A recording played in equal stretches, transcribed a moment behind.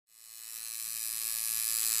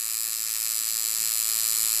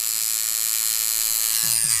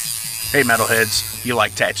Hey metalheads, you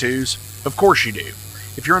like tattoos? Of course you do.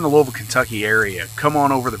 If you're in the Louisville, Kentucky area, come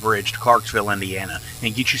on over the bridge to Clarksville, Indiana,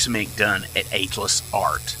 and get you some ink done at Ageless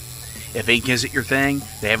Art. If ink isn't your thing,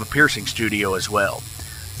 they have a piercing studio as well.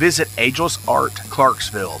 Visit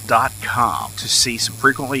agelessartclarksville.com to see some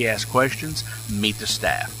frequently asked questions, meet the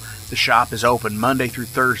staff. The shop is open Monday through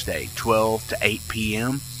Thursday, 12 to 8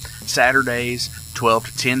 p.m., Saturdays, 12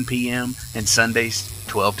 to 10 p.m., and Sundays,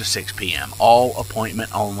 12 to 6 p.m., all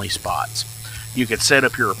appointment-only spots. You can set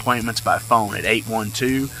up your appointments by phone at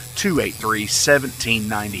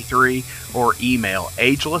 812-283-1793 or email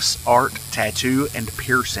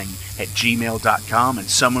agelessarttattooandpiercing@gmail.com and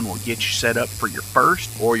someone will get you set up for your first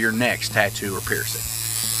or your next tattoo or piercing.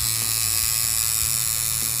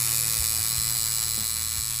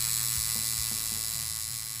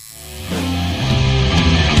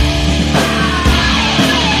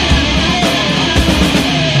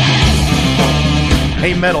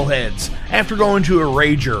 Hey metalheads, after going to a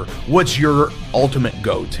rager, what's your ultimate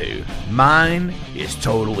go-to? Mine is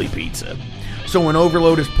totally pizza. So when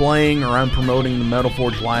Overload is playing or I'm promoting the Metal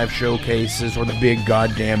Forge live showcases or the big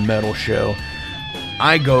goddamn metal show,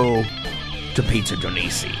 I go to Pizza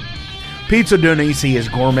Donisi. Pizza Donisi is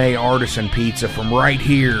gourmet artisan pizza from right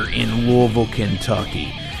here in Louisville,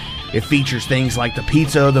 Kentucky. It features things like the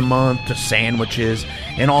pizza of the month, the sandwiches,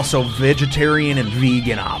 and also vegetarian and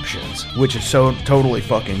vegan options, which is so totally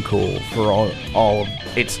fucking cool for all of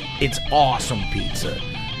it's awesome pizza.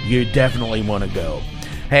 You definitely want to go.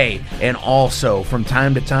 Hey, and also from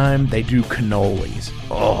time to time they do cannolis.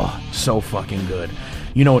 Oh, so fucking good.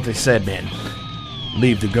 You know what they said, man?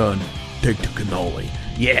 Leave the gun, take the cannoli.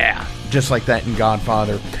 Yeah, just like that in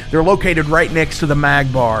Godfather. They're located right next to the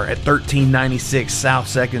Mag Bar at 1396 South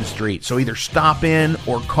 2nd Street. So either stop in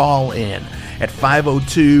or call in at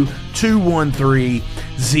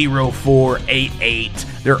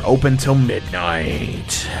 502-213-0488. They're open till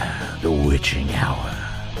midnight. The witching hour.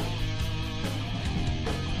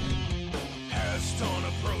 As dawn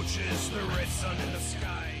approaches, the red sun in the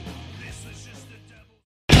sky. This is just the devil.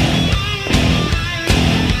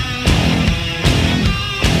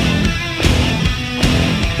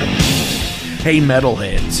 Hey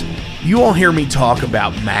metalheads, you all hear me talk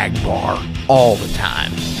about Mag Bar all the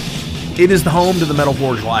time. It is the home to the Metal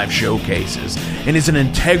Forge live showcases and is an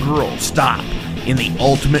integral stop in the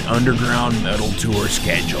Ultimate Underground Metal Tour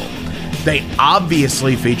schedule. They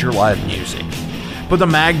obviously feature live music, but the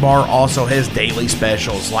Mag Bar also has daily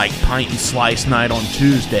specials like Pint and Slice Night on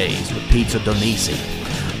Tuesdays with Pizza Donisi.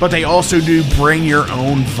 But they also do Bring Your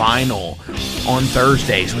Own Vinyl on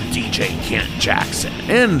Thursdays with DJ Kent Jackson,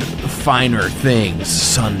 and Finer Things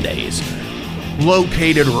Sundays.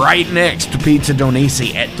 Located right next to Pizza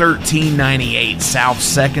Donisi at 1398 South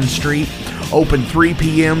 2nd Street, open 3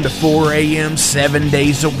 p.m. to 4 a.m. 7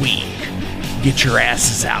 days a week. Get your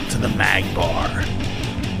asses out to the Mag Bar.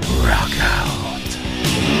 Rock out.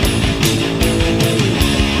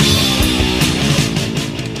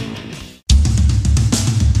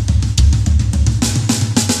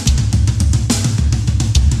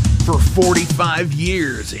 For 45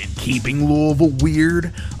 years in keeping Louisville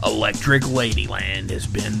weird, Electric Ladyland has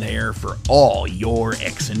been there for all your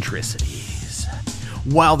eccentricities.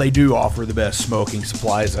 While they do offer the best smoking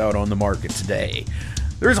supplies out on the market today,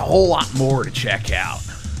 there's a whole lot more to check out.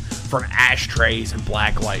 From ashtrays and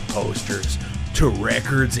blacklight posters, to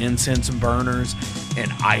records, incense and burners,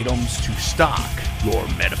 and items to stock your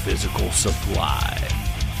metaphysical supply.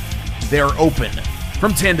 They are open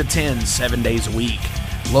from 10 to 10, 7 days a week.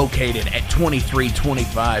 Located at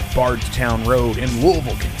 2325 Bardstown Road in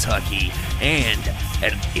Louisville, Kentucky, and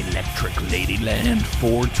at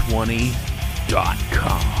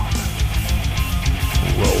electricladyland420.com.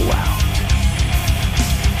 Roll out.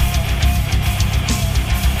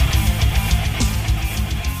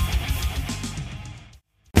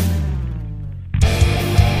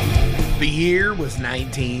 The year was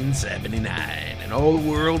 1979, and all the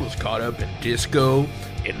world was caught up in disco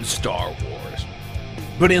and Star Wars.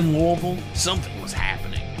 But in Louisville, something was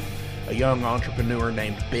happening. A young entrepreneur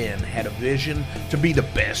named Ben had a vision to be the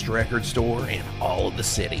best record store in all of the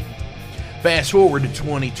city. Fast forward to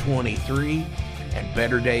 2023, and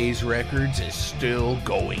Better Days Records is still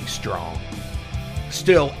going strong.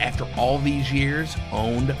 Still, after all these years,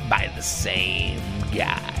 owned by the same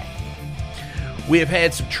guy. We have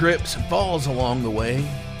had some trips and falls along the way,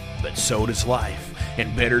 but so does life,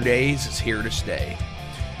 and Better Days is here to stay.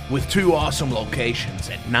 With two awesome locations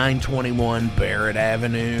at 921 Barrett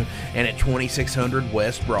Avenue and at 2600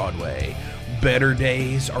 West Broadway, better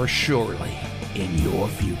days are surely in your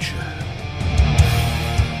future.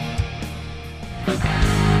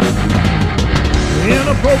 in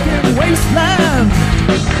a broken wasteland.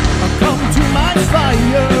 Come to my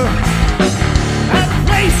fire and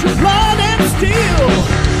place your blood and steel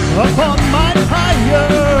upon my pyre.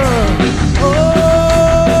 Oh,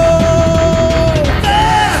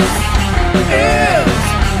 this is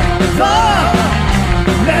the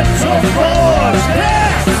metal forge.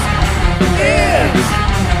 This is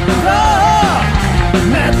the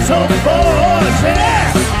metal forge.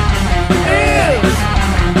 This is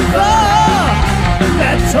the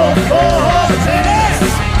metal forge. This is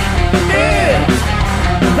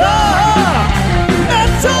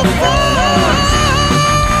the metal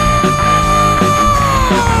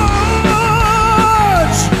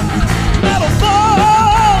forge. Metal forge.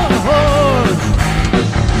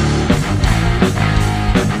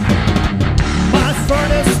 My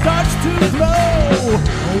furnace starts to glow.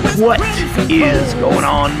 What is going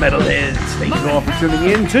on, metalheads? Thank you all for tuning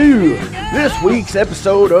in to this week's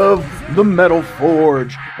episode of The Metal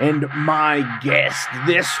Forge. And my guest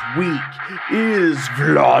this week is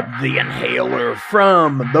Vlad the Inhaler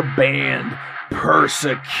from the band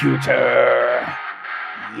Persecutor.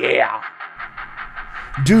 Yeah.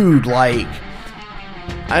 Dude, like,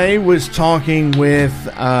 I was talking with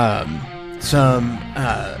some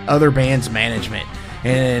other band's management,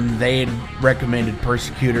 and they had recommended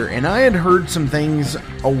Persekutor, and I had heard some things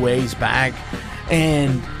a ways back,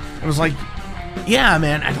 and I was like, yeah,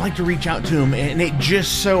 man, I'd like to reach out to him. And it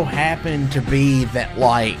just so happened to be that,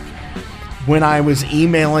 like, when I was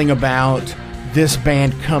emailing about this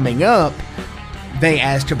band coming up, they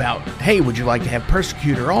asked about, hey, would you like to have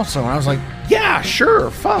Persekutor also? And I was like, yeah, sure,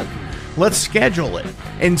 fuck, let's schedule it.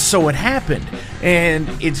 And so it happened, and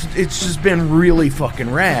it's just been really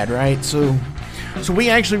fucking rad, right? So we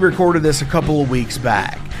actually recorded this a couple of weeks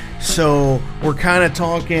back. So we're kind of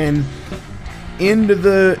talking into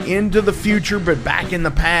the future, but back in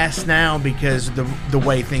the past now because of the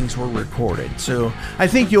way things were recorded. So I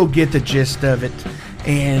think you'll get the gist of it.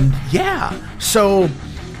 And yeah, so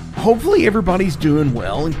hopefully everybody's doing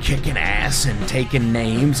well and kicking ass and taking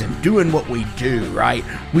names and doing what we do, right?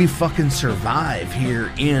 We fucking survive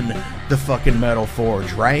here in the fucking Metal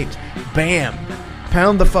Forge, right? Bam.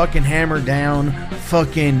 Pound the fucking hammer down,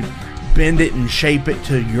 fucking bend it and shape it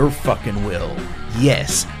to your fucking will.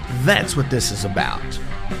 Yes, that's what this is about.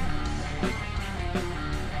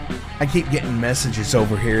 I keep getting messages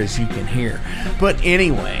over here, as you can hear. But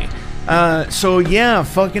anyway, so yeah,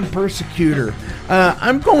 fucking Persecutor.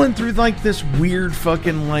 I'm going through like this weird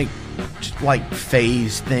fucking like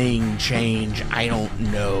phase thing, change. I don't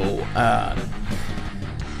know.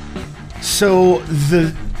 So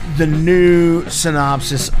the new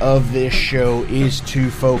synopsis of this show is to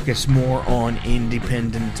focus more on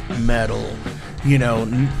independent metal. You know,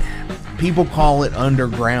 people call it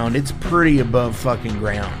underground. It's pretty above fucking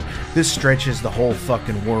ground. This stretches the whole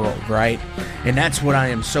fucking world, right? And that's what I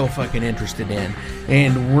am so fucking interested in.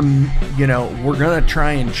 And we're gonna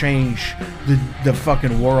try and change the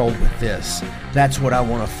fucking world with this. That's what I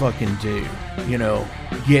want to fucking do. You know,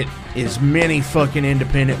 get as many fucking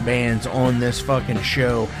independent bands on this fucking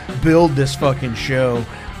show, build this fucking show,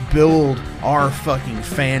 build our fucking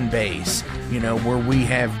fan base, you know, where we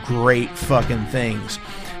have great fucking things.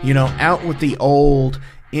 You know, out with the old,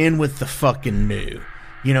 in with the fucking new.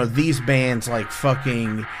 You know, these bands like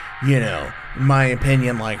fucking, you know, in my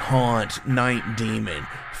opinion, like Haunt, Night Demon,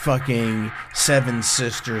 fucking Seven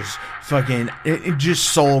Sisters, fucking just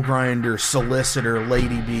Soul Grinder, Solicitor,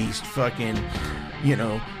 Lady Beast, fucking, you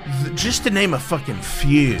know, just to name a fucking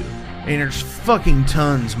few, and there's fucking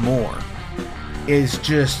tons more, is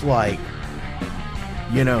just like,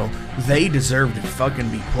 you know, they deserve to fucking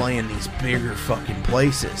be playing these bigger fucking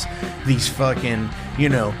places. These fucking, you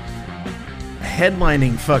know,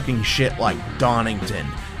 headlining fucking shit like Donington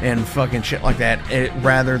and fucking shit like that,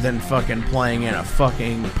 rather than fucking playing in a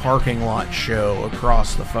fucking parking lot show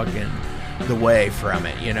across the way from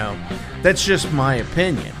it, you know. That's just my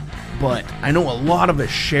opinion. But I know a lot of us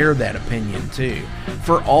share that opinion too,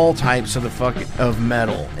 for all types of of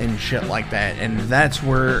metal and shit like that. And that's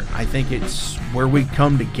where I think it's where we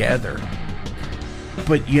come together.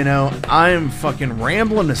 But you know, I'm fucking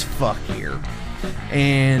rambling as fuck here.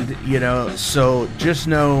 And you know, so just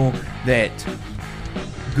know that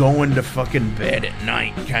going to fucking bed at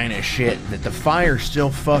night kind of shit, that the fire still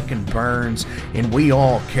fucking burns and we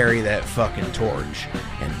all carry that fucking torch.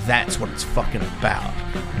 And that's what it's fucking about.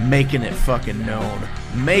 Making it fucking known,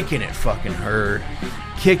 making it fucking heard,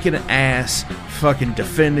 kicking ass, fucking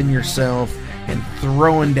defending yourself, and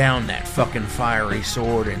throwing down that fucking fiery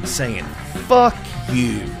sword and saying, fuck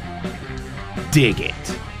you. Dig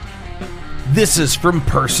it. This is from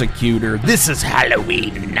Persecutor. This is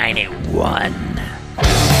Halloween 91.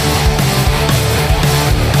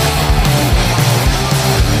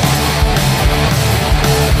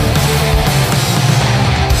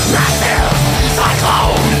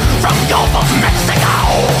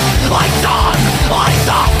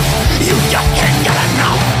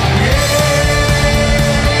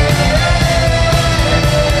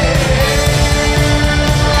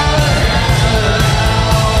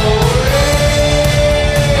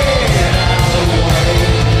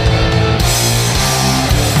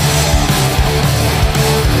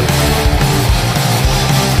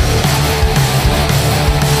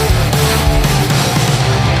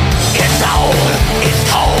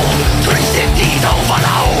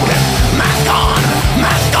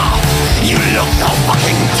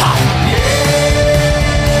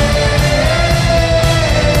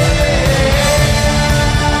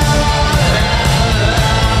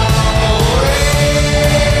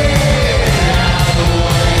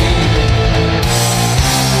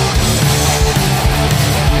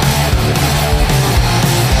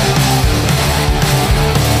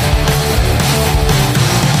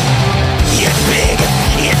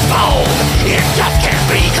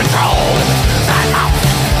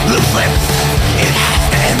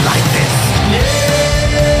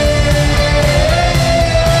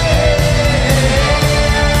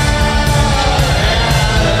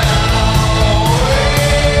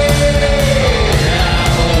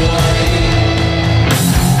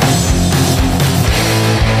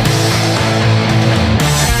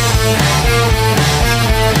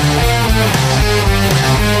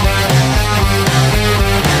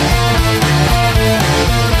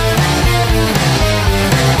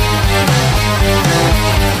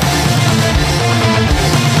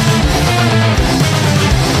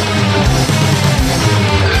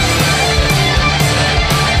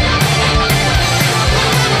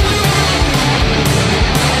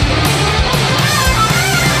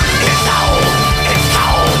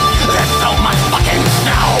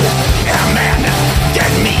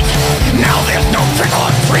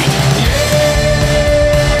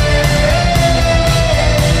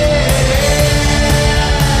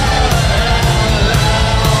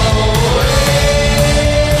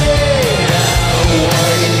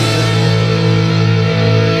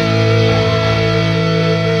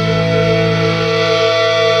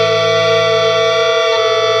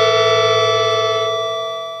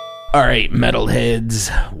 All right,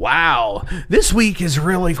 metalheads. Wow. This week is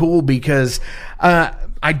really cool because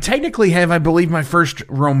I technically have, I believe, my first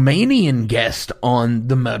Romanian guest on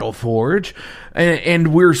the Metal Forge.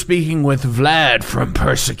 And we're speaking with Vlad from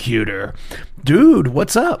Persecutor. Dude,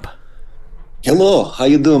 what's up? Hello, how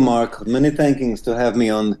you doing, Mark? Many thanks to have me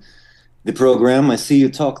on the program. I see you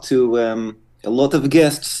talk to a lot of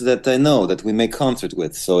guests that I know that we make concert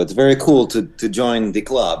with, so it's very cool to join the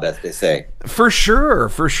club, as they say. For sure.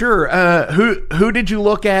 Who did you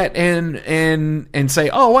look at and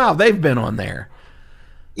say, oh wow, they've been on there?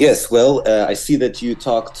 Yes, well, I see that you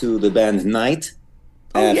talk to the band Night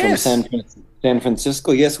yes. from San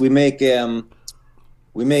Francisco. Yes, we make a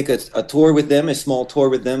tour with them, a small tour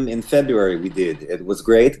with them in February. We did. It was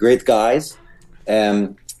great guys.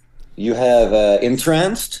 You have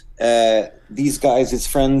Entranced. These guys is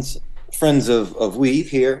friends of Weave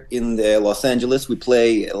here in Los Angeles. We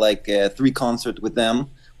play like 3 concerts with them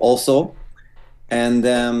also.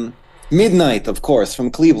 And Midnight, of course,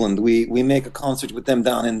 from Cleveland. We make a concert with them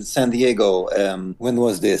down in San Diego. When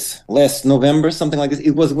was this? Last November, something like this.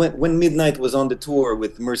 It was when Midnight was on the tour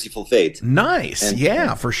with Merciful Fate. Nice. And,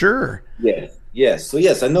 yeah, for sure. Yes. So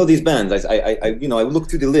yes, I know these bands. I look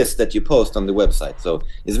through the list that you post on the website. So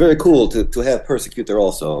it's very cool to have Persecutor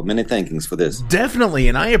also. Many thanks for this. Definitely,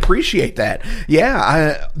 and I appreciate that.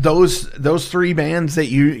 Yeah, those 3 bands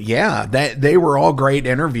that they were all great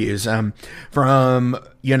interviews. From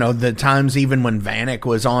the times even when Vanek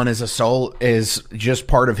was on as just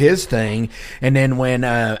part of his thing, and then when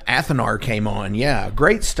Athenar came on. Yeah,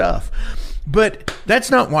 great stuff. But that's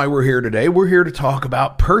not why we're here today. We're here to talk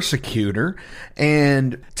about Persecutor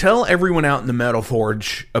and tell everyone out in the Metal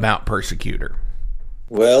Forge about Persecutor.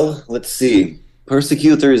 Well, let's see.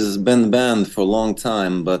 Persecutor has been banned for a long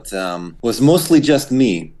time, but was mostly just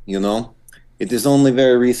me, It is only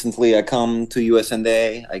very recently I come to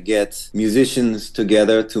USA. I get musicians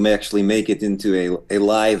together to actually make it into a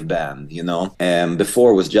live band, And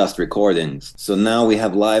before it was just recordings. So now we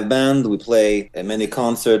have live band. We play many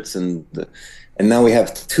concerts, and now we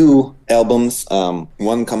have 2 albums.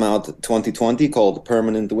 One come out 2020 called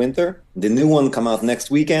Permanent Winter. The new one come out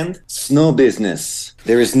next weekend. Snow Business.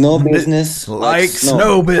 There is no business like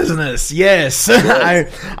snow business. Yes.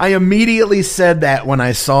 I immediately said that when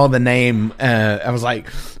I saw the name. I was like,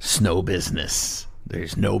 Snow Business.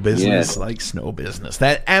 There's no business like snow business.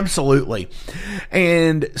 That absolutely.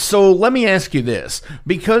 And so let me ask you this,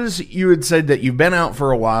 because you had said that you've been out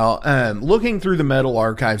for a while, looking through the metal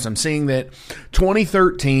archives, I'm seeing that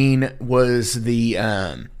 2013 was the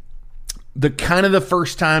kind of the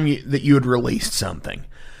first time that you had released something.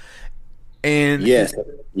 And yes.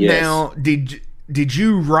 Now, did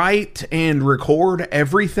you write and record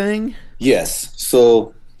everything? Yes.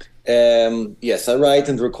 So yes, I write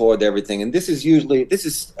and record everything, and this is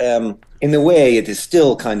in a way it is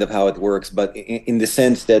still kind of how it works, but in the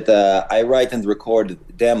sense that I write and record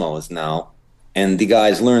demos now, and the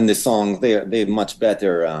guys learn the songs. They're much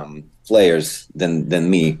better players than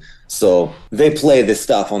me, so they play this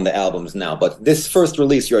stuff on the albums now. But this first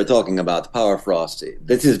release you're talking about, Power Frost,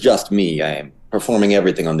 this is just me. I am performing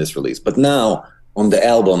everything on this release, but now on the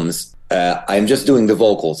albums, I'm just doing the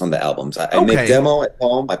vocals on the albums. I make demo at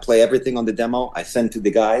home. I play everything on the demo. I send to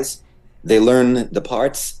the guys. They learn the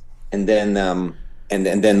parts, and then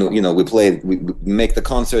we play. We make the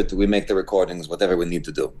concert. We make the recordings. Whatever we need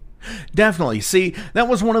to do. Definitely. See, that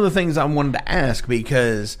was one of the things I wanted to ask,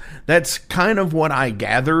 because that's kind of what I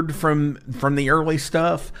gathered from the early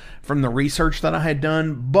stuff, from the research that I had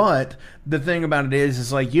done. But the thing about it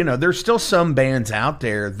is like, there's still some bands out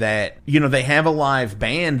there that, they have a live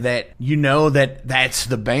band that, that's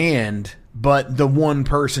the band, but the one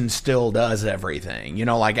person still does everything.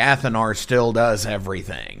 Like Athenar still does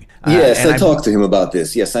everything. Yes, I talked to him about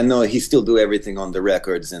this. Yes, I know he still do everything on the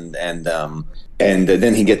records, and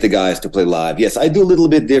then he get the guys to play live. Yes, I do a little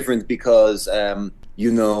bit different because I'm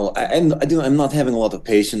not having a lot of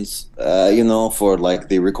patience, for like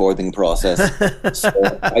the recording process. So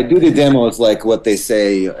I do the demos like what they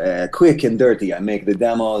say, quick and dirty. I make the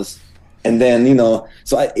demos, and then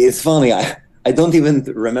it's funny. I don't even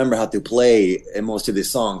remember how to play most of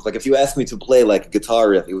these songs. Like if you ask me to play like a guitar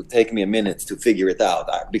riff, it would take me a minute to figure it out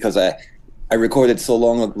because I recorded so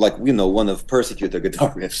long, like one of Persecutor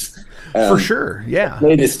guitar riffs. For sure, yeah. I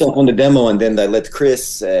played this stuff on the demo, and then I let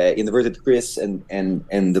Chris, Inverted Chris, and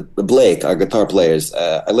Blake, our guitar players,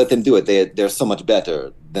 I let them do it. They're so much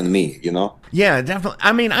better than me, you know? Yeah, definitely.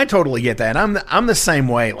 I mean, I totally get that. I'm the same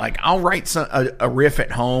way. Like, I'll write a riff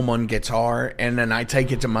at home on guitar, and then I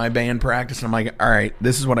take it to my band practice, and I'm like, all right,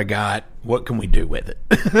 this is what I got. What can we do with it?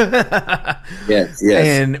 Yes.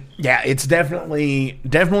 And yeah, it's definitely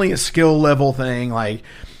a skill level thing. Like,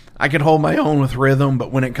 I could hold my own with rhythm,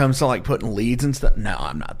 but when it comes to like putting leads and stuff, no,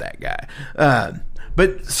 I'm not that guy.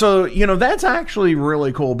 But so, that's actually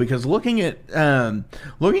really cool, because looking at some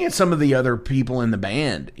of the other people in the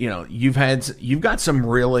band, you've got some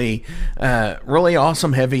really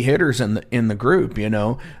awesome heavy hitters in the group,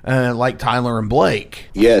 like Tyler and Blake.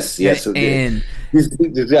 Yes. And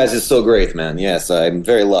these guys are so great, man. Yes, I'm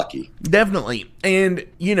very lucky. Definitely. And,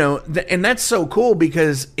 and that's so cool,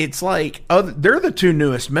 because it's like, they're the two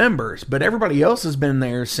newest members, but everybody else has been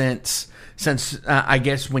there since I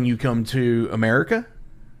guess when you come to America.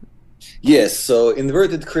 Yes, so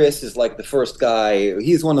Inverted Chris is like the first guy.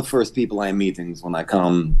 He's one of the first people I'm meeting when I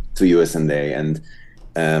come to USA. And,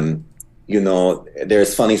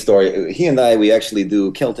 there's a funny story. He and we actually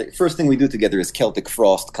do Celtic. First thing we do together is Celtic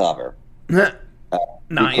Frost cover. Nice.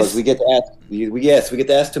 Because we get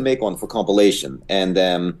asked to make one for compilation.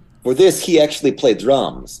 And for this, he actually played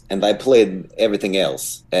drums, and I played everything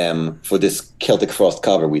else for this Celtic Frost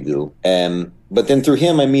cover we do. But then through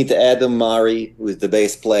him, I meet Adam Murray, who is the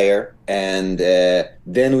bass player, and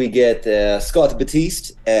then we get Scott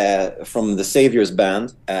Batiste from the Saviors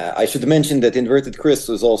band. I should mention that Inverted Chris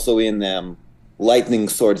was also in Lightning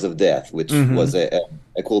Swords of Death, which was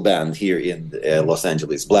a cool band here in Los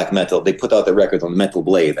Angeles, black metal. They put out a record on Metal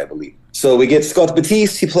Blade, I believe. So we get Scott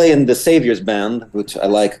Batiste. He play in the Saviors band, which I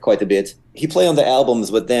like quite a bit. He play on the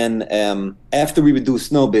albums, but then after we would do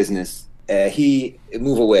Snow Business, he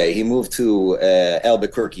moved away. He moved to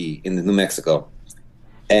Albuquerque in New Mexico.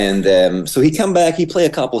 And so he come back, he play a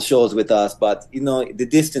couple shows with us, but, the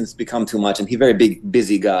distance become too much, and he very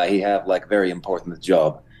busy guy. He have, like, very important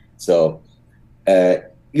job. So...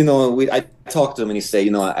 I talk to him and he say,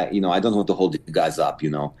 I don't want to hold you guys up,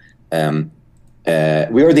 we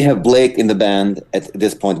already have Blake in the band at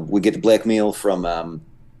this point. We get Blackmeal from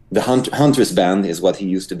the Huntress band is what he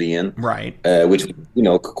used to be in, right? Which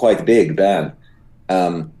quite big band.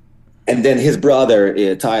 And then his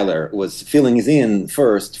brother Tyler was filling in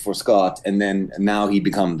first for Scott, and then now he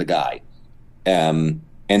become the guy. And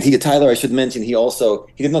Tyler, I should mention, he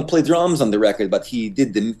did not play drums on the record, but he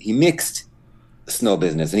mixed Snow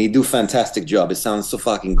Business, and he do fantastic job. It sounds so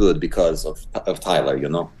fucking good because of Tyler,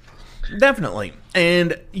 Definitely.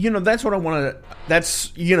 And that's what I want to,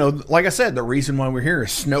 that's like I said, the reason why we're here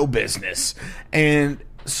is Snow Business. And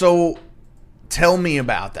so tell me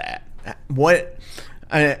about that. What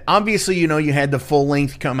obviously, you had the full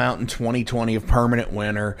length come out in 2020 of Permanent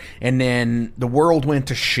Winter, and then the world went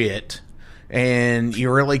to shit, and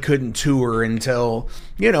you really couldn't tour until,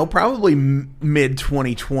 probably mid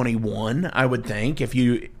 2021, I would think, if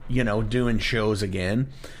doing shows again.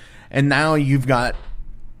 And now you've got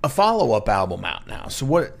a follow-up album out now.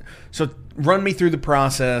 So run me through the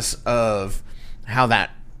process of how that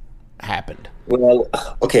happened. Well,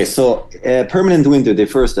 okay, so Permanent Winter, the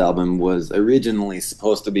first album, was originally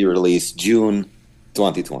supposed to be released June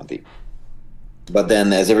 2020. But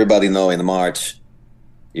then, as everybody know, in March,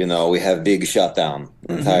 we have big shutdown,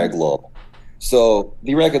 entire globe. So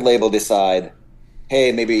the record label decide,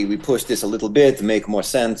 hey, maybe we push this a little bit to make more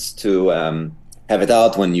sense to have it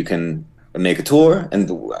out when you can make a tour, and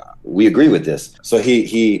we agree with this. So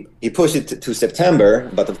he pushed it to September,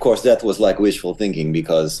 but of course that was like wishful thinking,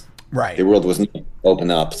 because right, the world was not open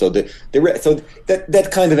up. So that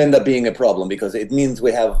kind of ended up being a problem, because it means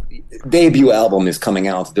we have debut album is coming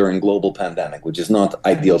out during global pandemic, which is not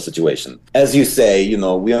ideal situation. As you say,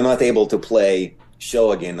 we are not able to play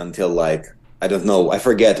show again until, like, I don't know, I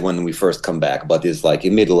forget when we first come back, but it's like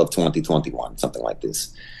in middle of 2021, something like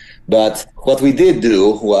this. But what we did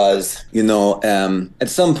do was, at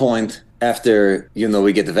some point after,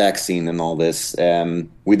 we get the vaccine and all this,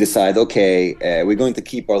 we decide, okay, we're going to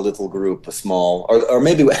keep our little group small, or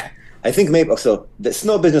maybe, so the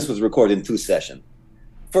Snow Business was recorded in 2 sessions.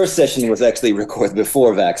 First session was actually recorded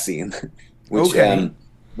before vaccine, which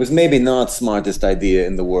was maybe not smartest idea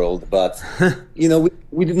in the world, but,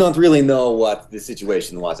 we did not really know what the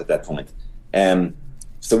situation was at that point.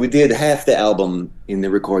 So we did half the album in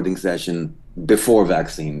the recording session before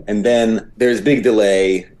vaccine, and then there's big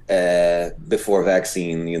delay before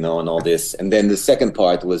vaccine, and all this, and then the second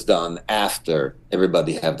part was done after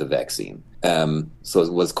everybody had the vaccine. So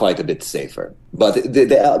it was quite a bit safer. But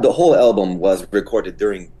the whole album was recorded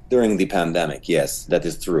during during the pandemic. Yes, that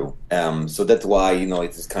is true. So that's why,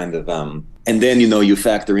 it is kind of, and then, you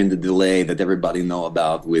factor in the delay that everybody know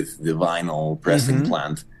about with the vinyl pressing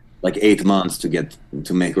plant, like 8 months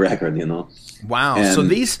to make a record, Wow.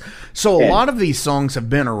 And, So a lot of these songs have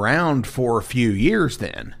been around for a few years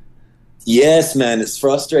then. yes, man, it's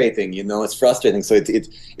frustrating, it's frustrating. So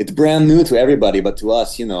it's brand new to everybody, but to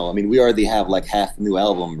us, we already have like half new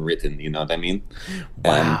album written, you know what I mean?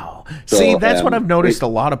 Wow. So, See, that's what I've noticed a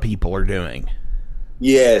lot of people are doing.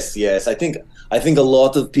 Yes. I think a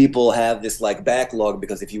lot of people have this like backlog,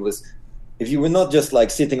 because if you were not just like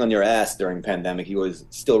sitting on your ass during pandemic, you was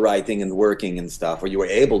still writing and working and stuff, or you were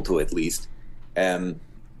able to at least,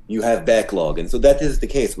 you have backlog. And so that is the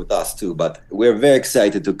case with us too. But we're very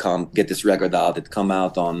excited to get this record out. It come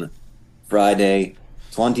out on Friday,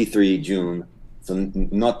 23 June. So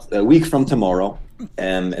not a week from tomorrow.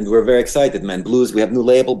 And we're very excited, man. Blues, we have new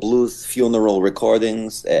label, Blues Funeral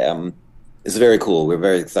Recordings. It's very cool. We're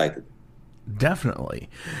very excited. Definitely.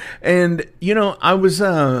 And, I was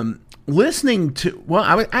listening to,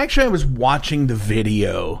 I was watching the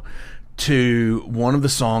video to one of the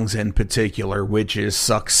songs in particular, which is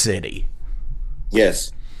Suck City.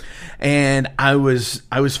 Yes. And I was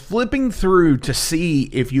flipping through to see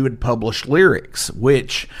if you had published lyrics,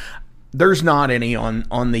 which there's not any on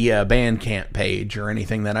the Bandcamp page or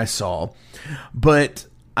anything that I saw. But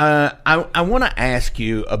I want to ask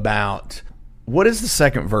you about, what is the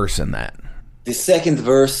second verse in that? The second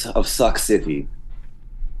verse of Suck City.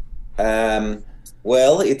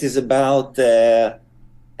 Well, it is about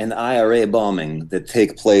an IRA bombing that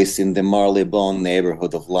take place in the Marylebone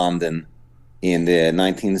neighborhood of London in the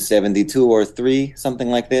 1972 or 3, something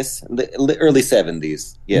like this, the early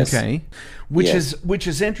 70s. Yes. Okay. Which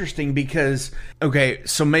is interesting because, okay,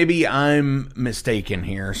 so maybe I'm mistaken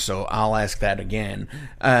here, so I'll ask that again.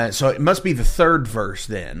 So it must be the third verse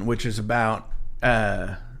then, which is about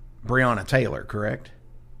Breonna Taylor, correct?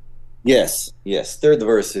 Yes. Third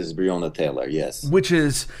verse is Breonna Taylor, yes. Which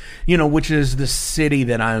is the city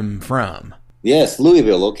that I'm from. Yes,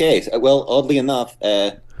 Louisville, okay. Well, oddly enough,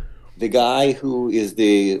 the guy who is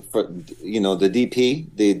the DP,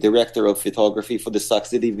 the director of photography for the Suck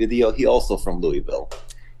City video, he also from Louisville.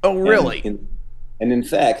 Oh, really? And in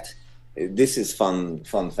fact, this is fun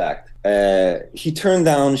fact. He turned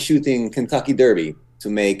down shooting Kentucky Derby to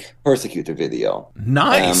make Persekutor video.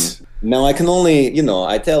 Nice. Now I can only,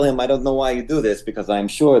 I tell him I don't know why you do this, because I'm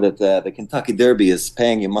sure that the Kentucky Derby is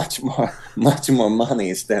paying you much more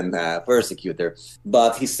monies than Persecutor.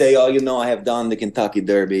 But he say, I have done the Kentucky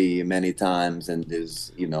Derby many times, and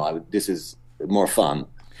this is more fun.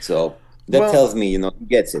 So that tells me, he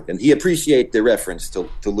gets it, and he appreciates the reference to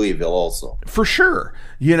Louisville also. For sure,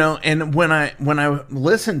 and when I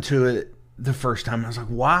listened to it the first time, I was like,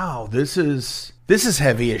 wow, this is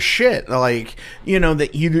heavy as shit. Like,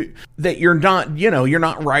 that you're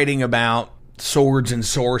not writing about swords and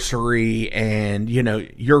sorcery, and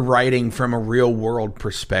you're writing from a real world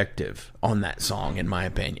perspective on that song, in my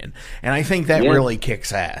opinion. And I think that really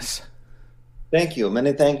kicks ass. Thank you.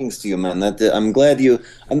 Many thanks to you, man. That I'm glad you.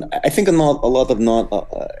 And I think a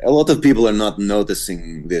lot of people are not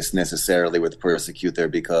noticing this necessarily with Persecutor,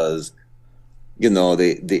 because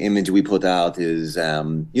the image we put out is,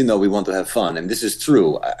 we want to have fun. And this is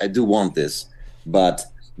true. I do want this. But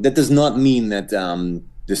that does not mean that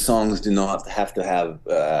the songs do not have to have,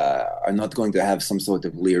 are not going to have some sort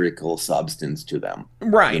of lyrical substance to them.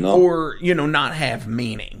 Right. Or, not have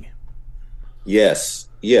meaning. Yes.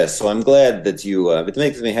 So I'm glad that it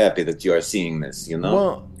makes me happy that you are seeing this,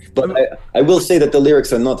 Well, but I will say that the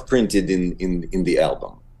lyrics are not printed in the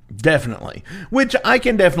album. Definitely, which I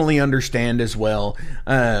can definitely understand as well.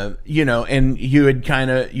 And you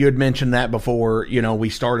had mentioned that before, we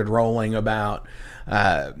started rolling about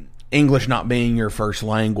English not being your first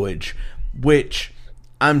language, which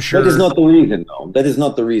I'm sure. That is not the reason, though. That is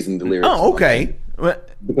not the reason the lyrics. Oh, okay.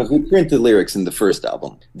 Because we printed lyrics in the first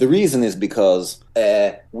album. The reason is because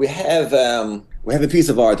we have a piece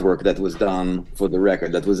of artwork that was done for the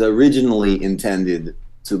record that was originally intended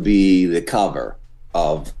to be the cover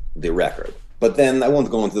of the record. But then, I won't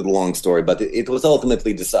go into the long story, but it was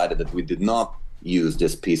ultimately decided that we did not use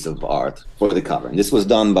this piece of art for the cover. And this was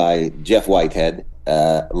done by Jeff Whitehead.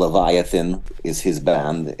 Leviathan is his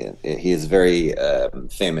band. He is very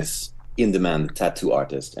famous in-demand tattoo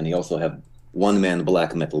artist, and he also have one-man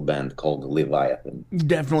black metal band called Leviathan.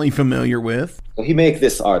 Definitely familiar with. So he make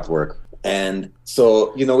this artwork, and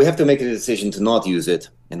so we have to make a decision to not use it,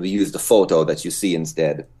 and we used the photo that you see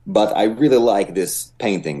instead. But I really like this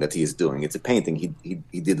painting that he's doing. It's a painting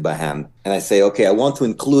he did by hand. And I say, okay, I want to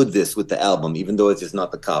include this with the album, even though it is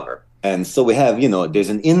not the cover. And so we have, there's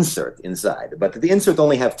an insert inside, but the insert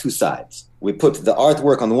only have two sides. We put the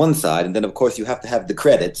artwork on one side, and then of course you have to have the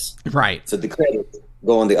credits. Right. So the credits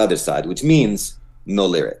go on the other side, which means no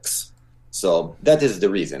lyrics. So that is the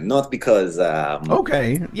reason, not because...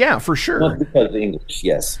 okay, yeah, for sure. Not because of English,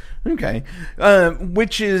 yes. Okay,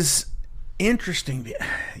 which is interesting.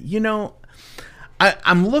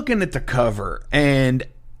 I'm looking at the cover, and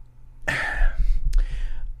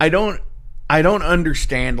I don't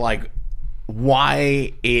understand like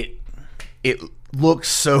why it looks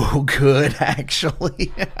so good.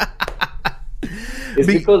 Actually, it's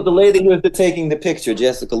because the lady who is taking the picture,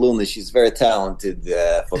 Jessica Luna, she's a very talented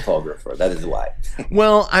photographer. That is why.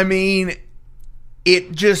 Well, I mean,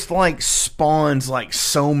 it just like spawns like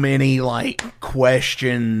so many like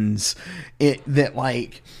questions that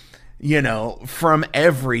like, from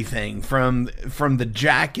everything, from the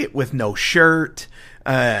jacket with no shirt,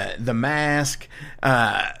 the mask,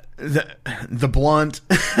 the blunt,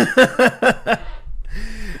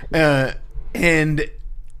 and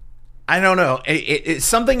I don't know. It's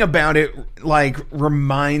something about it like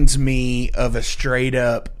reminds me of a straight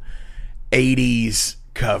up 80s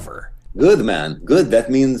cover. Good, man. Good.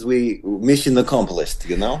 That means we mission accomplished,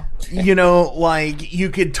 Like you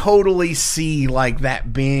could totally see like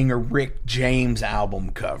that being a Rick James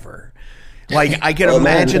album cover. Like I can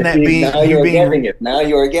imagine that being. Now you're getting it. Now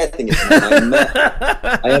you are getting it.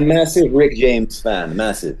 I am a massive Rick James fan.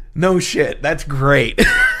 Massive. No shit. That's great.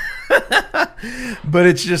 But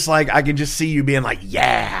it's just like I can just see you being like,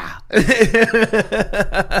 yeah.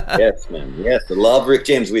 Yes, man. Yes, I love Rick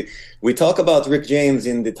James. We talk about Rick James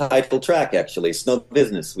in the title track. Actually, it's no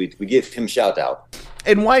business. We give him shout out.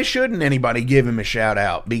 And why shouldn't anybody give him a shout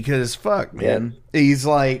out? Because fuck, man, he's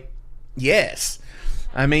like, yes.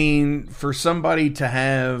 I mean, for somebody to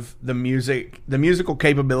have the musical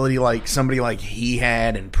capability like somebody like he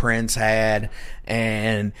had and Prince had,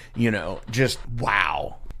 and just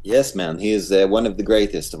wow. Yes, man, he is one of the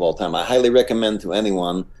greatest of all time. I highly recommend to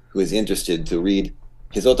anyone who is interested to read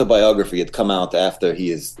his autobiography. It come out after he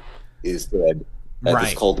is dead. Right.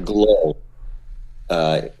 It's called Glow.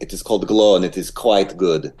 It is called Glow, and it is quite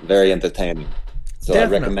good, very entertaining. So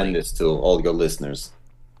Definitely. I recommend this to all your listeners.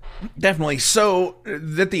 Definitely. So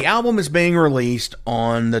that the album is being released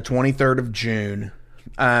on the 23rd of June.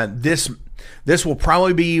 This will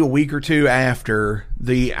probably be a week or two after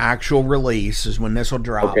the actual release is when this will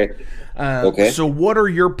drop. Okay. Okay. So what are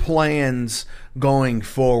your plans going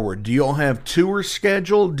forward? Do you all have tours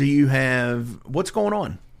scheduled? Do you have what's going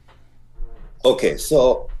on? Okay,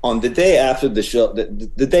 so on the day after the show,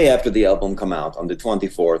 the day after the album come out, on the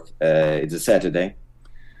 24th, it's a Saturday,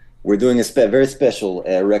 we're doing a very special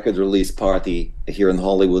record release party here in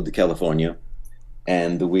Hollywood, California.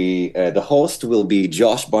 And the host will be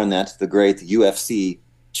Josh Barnett, the great UFC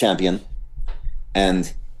champion.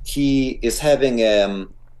 And he is having,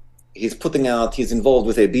 he's involved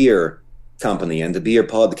with a beer company and a beer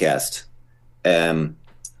podcast,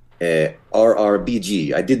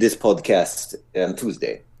 RRBG. I did this podcast on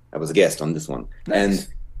Tuesday. I was a guest on this one. Nice.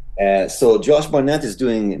 And so Josh Barnett is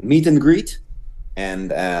doing meet and greet,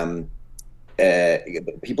 and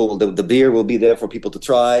people, the beer will be there for people to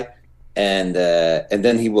try. And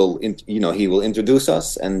then he will introduce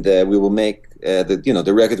us, and we will make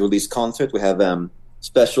the record release concert. We have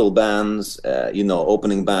special bands,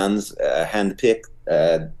 opening bands, handpicked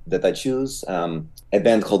that I choose. A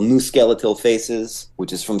band called New Skeletal Faces,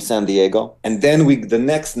 which is from San Diego. And then the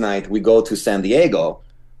next night we go to San Diego,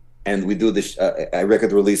 and we do a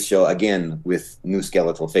record release show again with New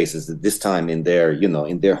Skeletal Faces. This time in their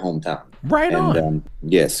hometown. Right on. And,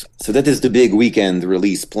 yes, so that is the big weekend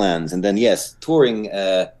release plans. And then yes, touring.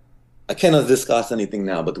 I cannot discuss anything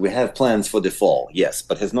now, but we have plans for the fall. Yes,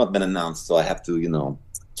 but has not been announced, so I have to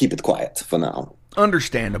keep it quiet for now.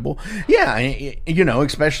 Understandable. Yeah,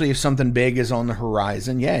 especially if something big is on the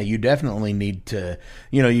horizon. Yeah, you definitely need to,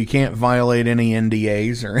 you can't violate any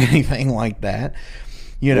NDAs or anything like that.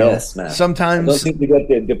 Yes, man. Sometimes I don't need to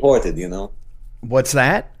get deported, What's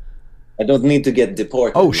that? I don't need to get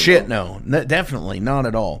deported. Oh, shit, no. Definitely, not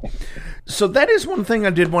at all. So that is one thing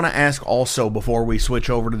I did want to ask also before we switch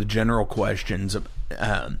over to the general questions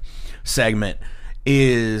segment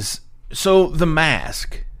is, so the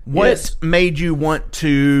mask. What made you want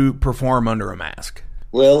to perform under a mask?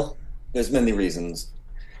 Well, there's many reasons.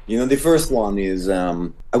 The first one is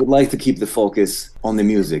I would like to keep the focus on the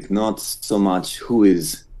music, not so much who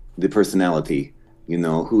is the personality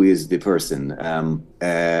who is the person.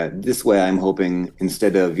 This way, I'm hoping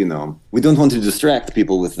instead of, we don't want to distract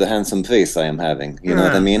people with the handsome face I am having. You know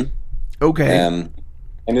what I mean? Okay.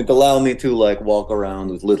 And it allowed me to like walk around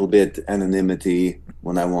with a little bit anonymity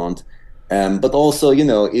when I want, but also,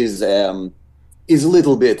 is a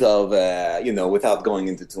little bit of, without going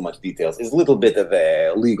into too much details, is a little bit of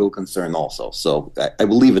a legal concern also. So I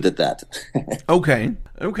will leave it at that. Okay.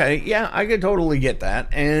 Yeah, I could totally get that.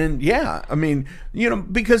 And yeah, I mean,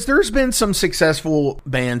 because there's been some successful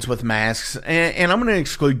bands with masks, and I'm going to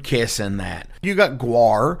exclude Kiss in that. You got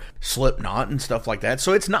Gwar, Slipknot, and stuff like that.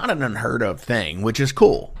 So it's not an unheard of thing, which is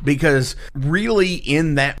cool. Because really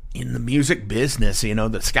in the music business,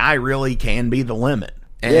 the sky really can be the limit.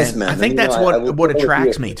 And yes, man. I think that's what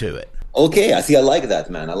attracts me to it. Okay, I see. I like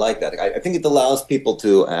that, man. I like that. I think it allows people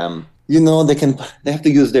to, they have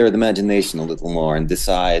to use their imagination a little more and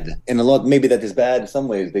decide. And maybe that is bad in some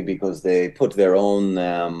ways because they put their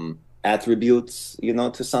own attributes,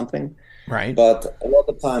 to something. Right. But a lot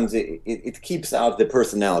of times it keeps out the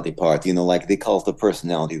personality part, like the cult of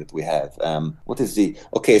personality that we have.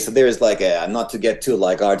 So there's like not to get too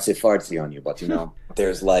like artsy fartsy on you, but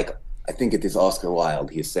there's like, I think it is Oscar Wilde.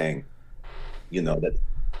 He's saying, that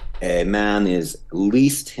a man is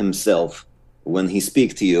least himself when he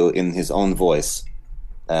speaks to you in his own voice.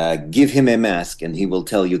 Give him a mask and he will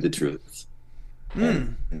tell you the truth. I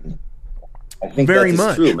think very that is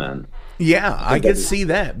much true, man. Yeah, I can see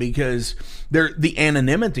that because the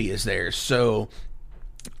anonymity is there. So,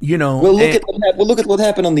 Well, look at what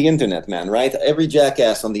happened on the internet, man. Right? Every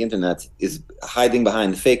jackass on the internet is hiding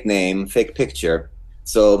behind fake name, fake picture.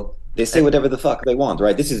 So they say whatever the fuck they want,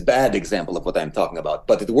 right? This is a bad example of what I'm talking about,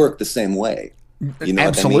 but it worked the same way. You know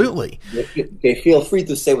Absolutely. What I mean? They feel free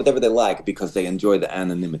to say whatever they like because they enjoy the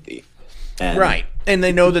anonymity. Right. And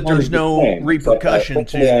they know that there's no repercussion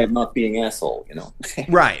to... I'm not being asshole,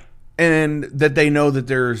 Right. And that they know that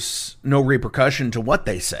there's no repercussion to what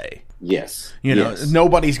they say. Yes. Yes.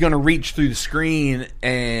 Nobody's going to reach through the screen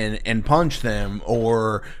and punch them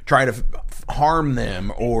or try to harm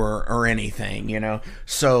them or anything,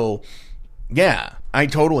 So, yeah, I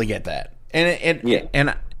totally get that.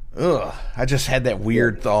 And I just had that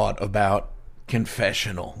weird thought about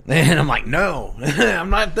confessional. And I'm like, no, I'm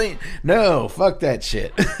not thinking, no, fuck that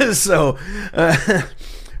shit. So,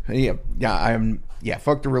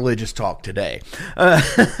 fuck the religious talk today.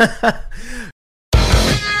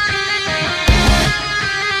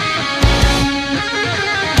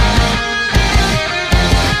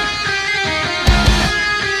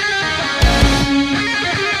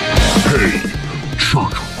 Hey,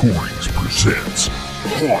 Church Recordings presents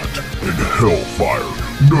Haunt and Hellfire,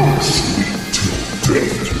 No Sleep Till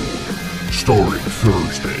Death. Starting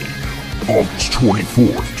Thursday, August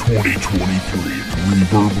 24th, 2023 at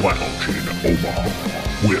Reverb Lounge in Omaha.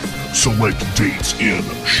 With select dates in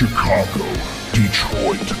Chicago,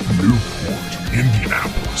 Detroit, Newport,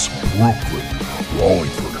 Indianapolis, Brooklyn,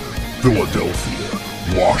 Wallingford, Philadelphia,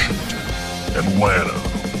 Washington, Atlanta,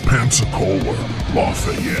 Pensacola,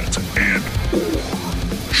 Lafayette, and more.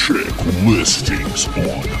 Check listings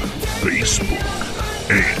on Facebook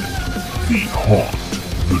and the Haunt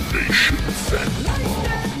the Nation fan club.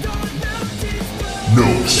 No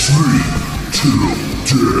sleep till death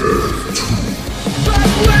tour. But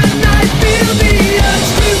when I feel the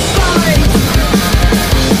urge to fight,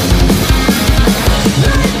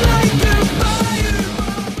 I'd like to fire.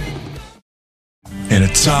 In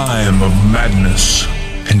a time of madness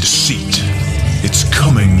and deceit, its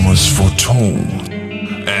coming was foretold.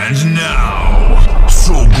 And now,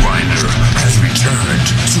 Soul Grinder has returned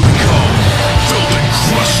to become Building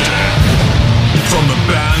Crusher. From the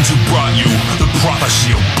band who brought you the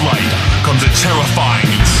prophecy of blight comes a terrifying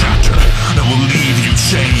new chapter that will leave you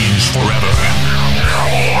changed forever.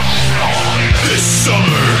 This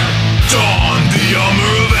summer, don the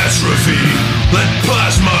armor of atrophy. Let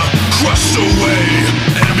plasma crush away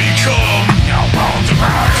and become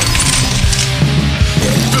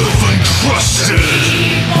Filth Encrusted.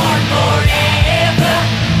 Born forever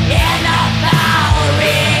in a foul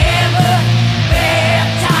river,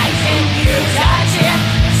 baptizing you, touching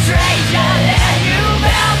stranger than you've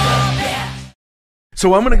ever been.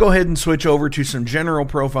 So I'm going to go ahead and switch over to some general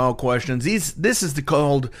profile questions. This is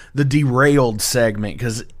called the derailed segment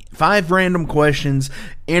because 5 random questions,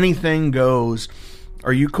 anything goes.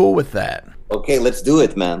 Are you cool with that? Okay, let's do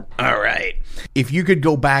it, man. All right. If you could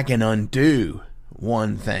go back and undo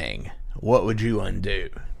one thing, what would you undo?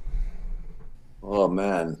 Oh,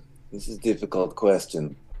 man. This is a difficult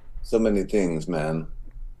question. So many things, man.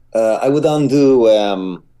 I would undo,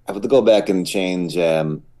 I would go back and change,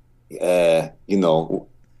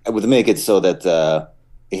 I would make it so that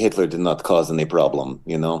Hitler did not cause any problem,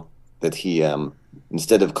 you know, that he,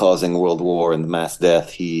 instead of causing world war and mass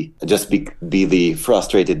death, he just be the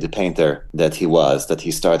frustrated painter that he was, that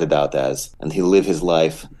he started out as, and he live his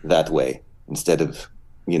life that way instead of,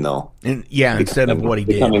 you know, instead of what he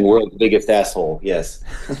did, becoming world's biggest asshole. Yes.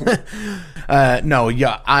 No,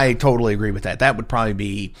 yeah, I totally agree with that. That would probably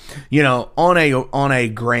be, you know, on a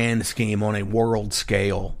grand scheme, on a world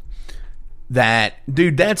scale. That,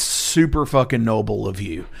 dude, that's super fucking noble of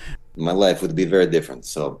you. My life would be very different.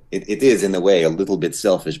 So it is, in a way, a little bit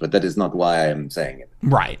selfish, but that is not why I'm saying it.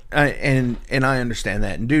 Right. And I understand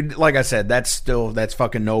that. And, dude, like I said, that's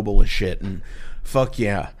fucking noble as shit. And fuck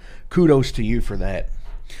yeah. Kudos to you for that.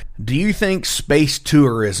 Do you think space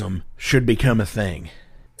tourism should become a thing?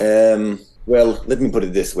 Well, let me put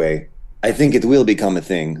it this way. I think it will become a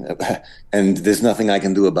thing. And there's nothing I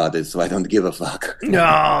can do about it, so I don't give a fuck.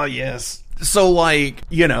 Oh, yes. So, like,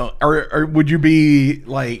 you know, or would you be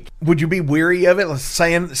weary of it?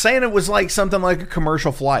 Saying it was like something like a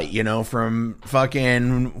commercial flight, you know, from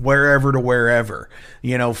fucking wherever to wherever,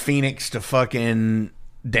 you know, Phoenix to fucking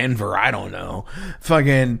Denver, I don't know,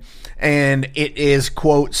 fucking, and it is,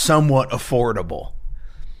 quote, somewhat affordable.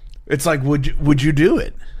 It's like, would you do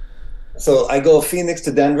it? So I go Phoenix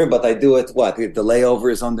to Denver, but I do it, what, if the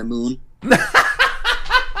layover is on the moon?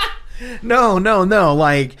 No.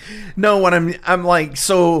 Like, no, what I'm like,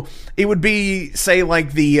 so it would be, say,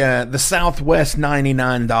 like the Southwest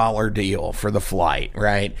 $99 deal for the flight,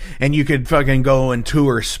 right? And you could fucking go and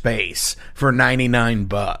tour space for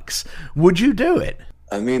 $99. Would you do it?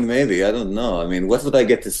 I mean, maybe. I don't know. I mean, what would I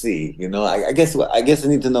get to see? You know, I guess I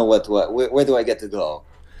need to know where do I get to go?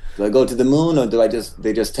 Do I go to the moon, or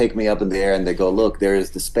they just take me up in the air and they go, look, there's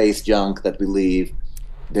the space junk that we leave.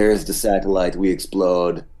 There's the satellite we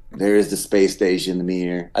explode. There is the space station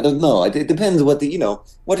Mir. I don't know. It depends what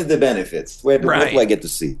are the benefits? What do I get to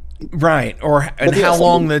see? Right. How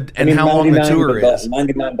long the tour is.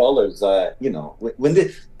 $99. You know,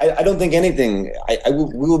 I don't think anything.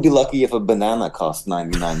 We will be lucky if a banana costs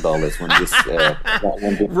 $99 when this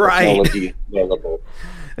technology is available.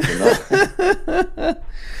 You know?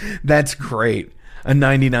 That's great. A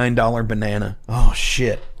 $99 banana. Oh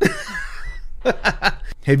shit.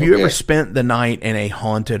 Have you ever spent the night in a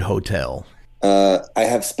haunted hotel? I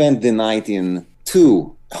have spent the night in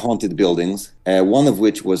 2 haunted buildings, one of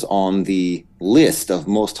which was on the list of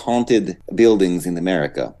most haunted buildings in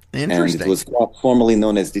America. Interesting. And it was formerly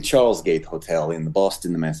known as the Charles Gate Hotel in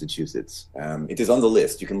Boston, Massachusetts. It is on the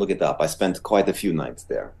list. You can look it up. I spent quite a few nights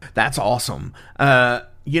there. That's awesome.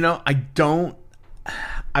 You know,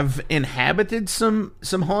 I've inhabited some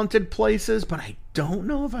haunted places, but I don't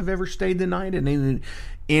know if I've ever stayed the night in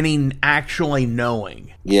any actually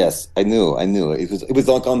knowing. Yes, I knew. It was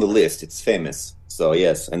like on the list. It's famous. So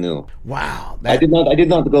yes, I knew. Wow. I did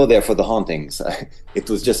not go there for the hauntings. It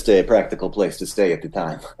was just a practical place to stay at the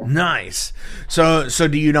time. Nice. So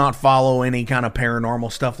do you not follow any kind of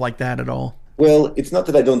paranormal stuff like that at all? Well, it's not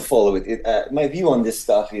that I don't follow it. My view on this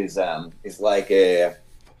stuff is like a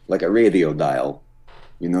radio dial.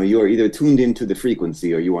 You know, you are either tuned into the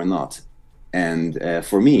frequency or you are not. And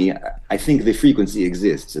for me, I think the frequency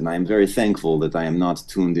exists, and I'm very thankful that I am not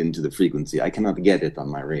tuned into the frequency. I cannot get it on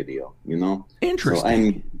my radio, you know?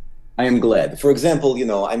 Interesting. So I am glad. For example, you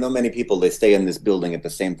know, I know many people, they stay in this building at the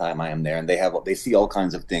same time I am there, and they see all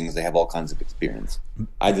kinds of things, they have all kinds of experience.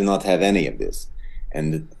 I do not have any of this.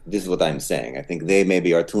 And this is what I'm saying. I think they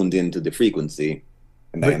maybe are tuned into the frequency,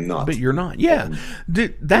 and I am not. But you're not. Yeah.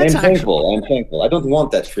 Dude, I'm thankful. I don't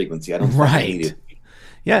want that frequency. I don't need it.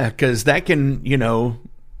 Yeah, because that can, you know,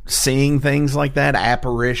 seeing things like that,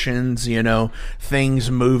 apparitions, you know,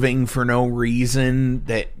 things moving for no reason,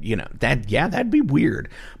 that, you know, that'd be weird.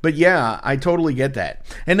 But yeah, I totally get that.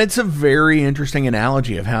 And it's a very interesting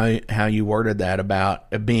analogy of how you worded that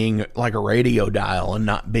about being like a radio dial and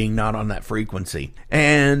not on that frequency.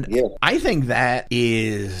 And yeah. I think that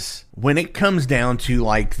is, when it comes down to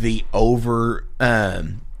like the over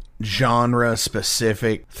genre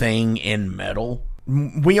specific thing in metal,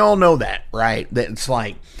 we all know that, right? That it's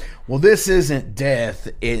like, well, this isn't death.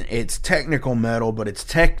 It's technical metal, but it's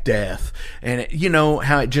tech death. And you know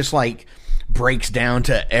how it just like breaks down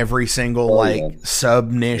to every single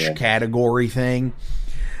sub-niche category thing.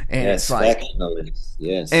 And yes, it's like,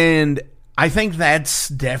 yes. And I think that's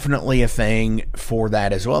definitely a thing for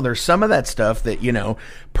that as well. There's some of that stuff that, you know,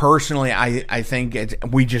 personally, I think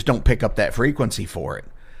we just don't pick up that frequency for it.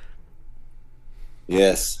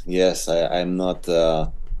 Yes, I'm not.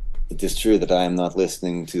 It is true that I am not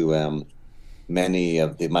listening to many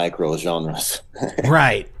of the micro genres.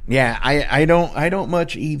 Right. Yeah, I don't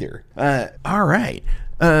much either. All right.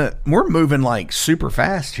 We're moving like super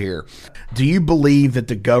fast here. Do you believe that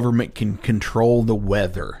the government can control the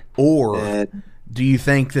weather? Or do you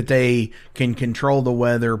think that they can control the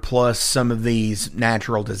weather plus some of these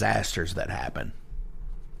natural disasters that happen?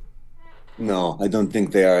 No, I don't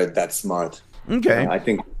think they are that smart. Okay. I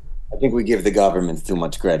think we give the government too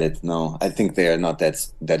much credit. No, I think they are not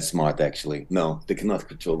that smart, actually. No, they cannot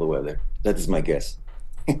control the weather. That is my guess.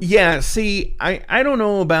 Yeah, see, I don't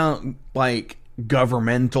know about, like,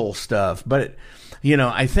 governmental stuff, but, you know,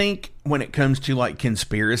 I think when it comes to, like,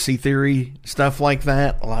 conspiracy theory, stuff like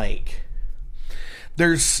that, like,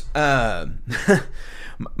 there's,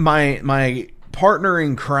 my partner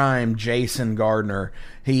in crime, Jason Gardner,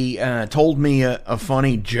 he told me a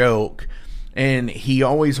funny joke, and he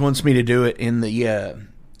always wants me to do it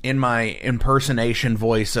in my impersonation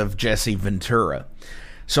voice of Jesse Ventura.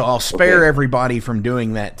 So I'll spare everybody from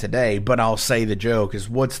doing that today, but I'll say the joke is,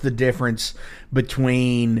 what's the difference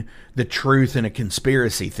between the truth and a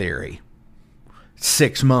conspiracy theory?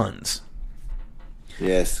 6 months.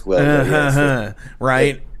 Yes, well, yes.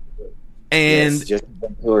 Right? And yes, Jesse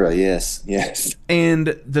Ventura, yes.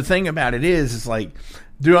 And the thing about it is like,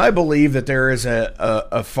 do I believe that there is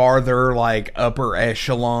a farther, like, upper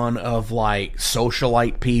echelon of, like,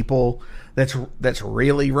 socialite people that's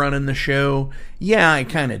really running the show? Yeah, I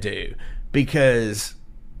kind of do. Because,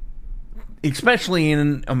 especially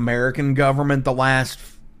in American government, the last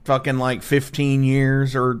fucking, like, 15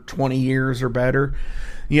 years or 20 years or better,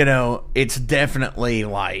 you know, it's definitely,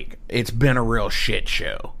 like, it's been a real shit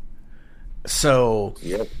show. So,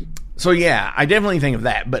 Yep. So yeah, I definitely think of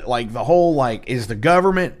that. But, like, the whole, like, could the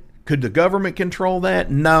government control that?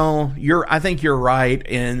 No, I think you're right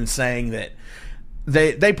in saying that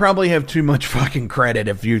they probably have too much fucking credit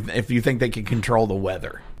if you think they can control the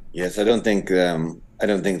weather. Yes, I don't think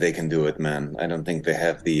they can do it, man. I don't think they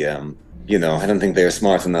have the I don't think they're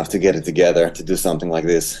smart enough to get it together to do something like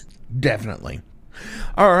this. Definitely.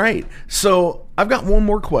 All right, so I've got one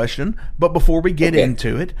more question, but before we get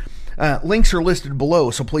into it, links are listed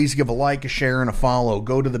below, so please give a like, a share, and a follow.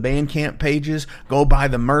 Go to the Bandcamp pages, go buy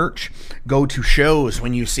the merch, go to shows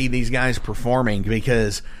when you see these guys performing,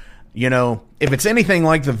 because, you know, if it's anything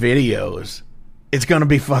like the videos, it's going to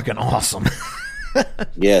be fucking awesome.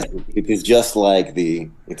 Yes, it is just like the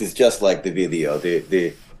video.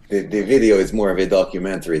 The video is more of a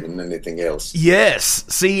documentary than anything else. Yes.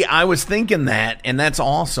 See, I was thinking that, and that's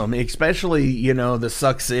awesome, especially, you know, the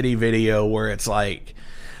Suck City video where it's like,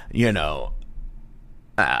 you know,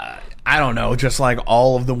 I don't know, just like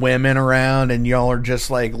all of the women around and y'all are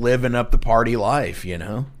just like living up the party life, you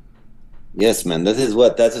know? Yes, man. That is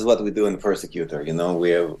what we do in Persecutor. You know,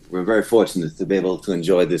 we're very fortunate to be able to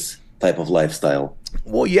enjoy this type of lifestyle.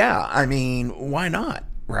 Well, yeah. I mean, why not,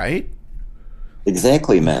 right?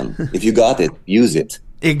 Exactly, man. If you got it, use it.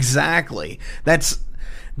 Exactly. That's,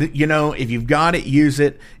 you know, if you've got it, use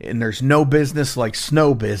it. And there's no business like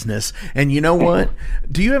snow business. And you know what?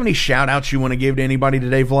 Do you have any shout outs you want to give to anybody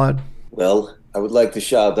today, Vlad? Well, I would like to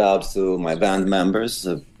shout out to my band members,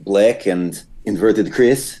 Black and Inverted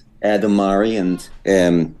Chris, Adam Murray, and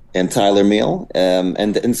Tyler Mill,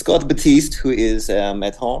 and Scott Batiste, who is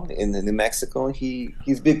at home in New Mexico.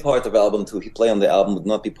 He's a big part of the album too. He play on the album would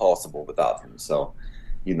not be possible without him. So,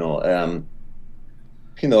 I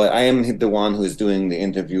am the one who is doing the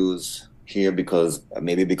interviews here because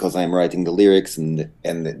I'm writing the lyrics and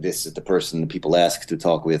this is the person people ask to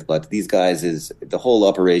talk with. But these guys is the whole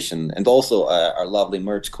operation, and also our lovely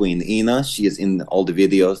merch queen Ina. She is in all the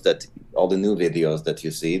new videos that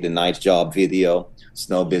you see, the Night Job video,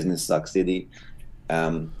 Snow Business, Suck City.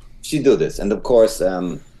 She do this, and of course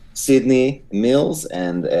Sydney Mills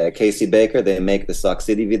and Casey Baker, they make the Suck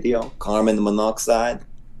City video. Carmen Monoxide,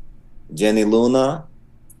 Jenny Luna,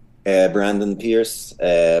 Brandon Pierce,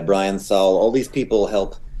 Brian Saul, all these people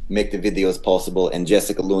help make the videos possible. And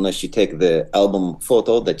Jessica Luna, she take the album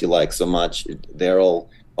photo that you like so much. They're all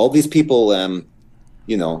these people,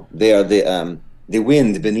 they are the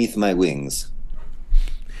wind beneath my wings.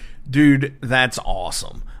 Dude, that's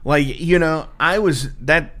awesome. Like,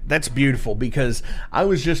 that's beautiful, because I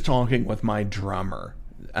was just talking with my drummer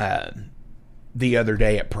the other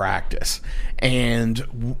day at practice,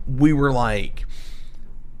 and we were like,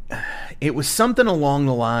 it was something along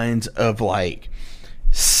the lines of like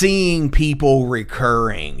seeing people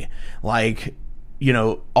recurring, like,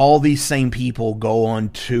 all these same people go on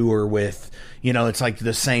tour with, it's like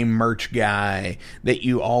the same merch guy that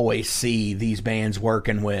you always see these bands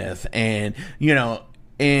working with, and,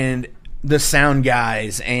 and the sound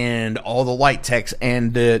guys and all the light techs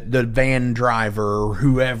and the van driver or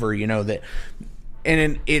whoever, that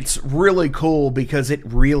it's really cool because it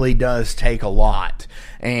really does take a lot,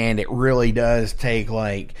 and it really does take,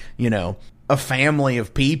 like, you know, a family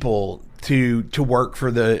of people to work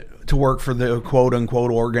for the quote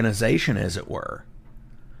unquote organization, as it were.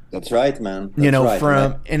 That's right, man. You know,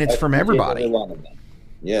 right. and it's from everybody. Every one of them.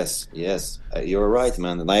 Yes, you're right,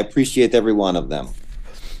 man, and I appreciate every one of them.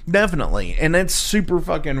 Definitely, and that's super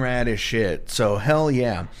fucking rad as shit. So hell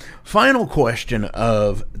yeah. Final question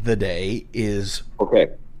of the day is: okay,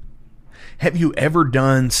 have you ever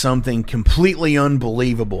done something completely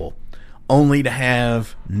unbelievable only to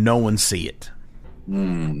have no one see it?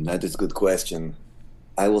 That is a good question.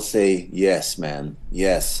 I will say yes, man.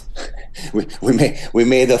 Yes, we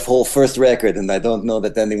made a whole first record, and I don't know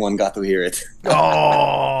that anyone got to hear it.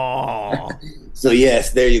 Oh, so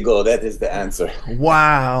yes, there you go. That is the answer.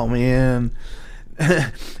 Wow, man.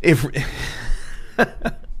 If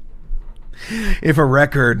a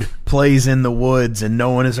record plays in the woods and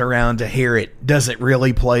no one is around to hear it, does it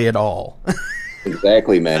really play at all?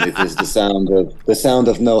 Exactly, man. It is the sound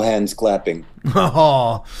of no hands clapping.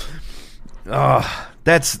 Oh,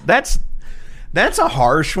 that's a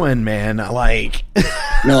harsh one, man. Like,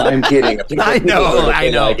 no, I'm kidding. I know.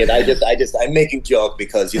 Like it. I'm making joke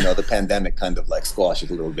because, you know, the pandemic kind of like squashed it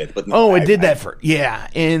a little bit. But no, it did that for, yeah.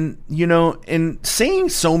 And, you know, and seeing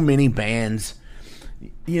so many bands,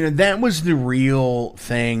 you know, that was the real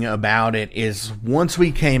thing about it, is once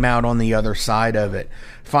we came out on the other side of it,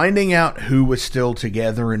 finding out who was still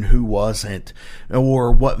together and who wasn't,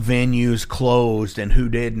 or what venues closed and who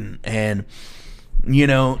didn't. And, you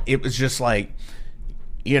know, it was just like,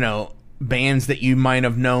 you know, bands that you might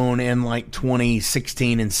have known in like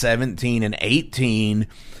 2016 and 17 and 18,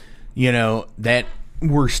 you know, that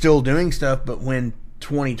were still doing stuff. But when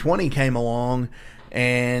 2020 came along,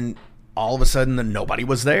 and all of a sudden nobody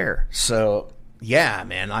was there. So yeah,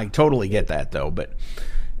 man, I totally get that though. But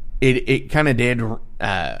it kind of did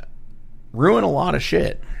ruin a lot of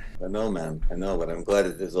shit. I know, man. I know, but I'm glad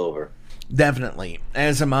it is over. Definitely,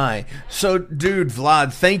 as am I. So, dude,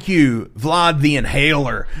 Vlad, thank you, Vlad the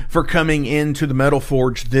Inhaler, for coming into the Metal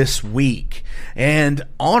Forge this week. And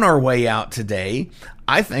on our way out today,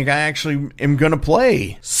 I think I actually am going to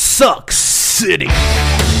play Suck City.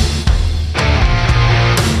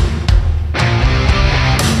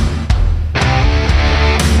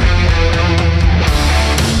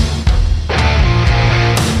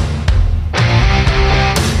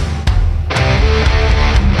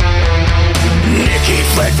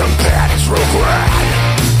 Fled from Pat's regret.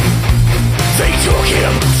 They took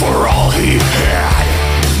him for all he had.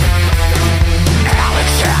 Alex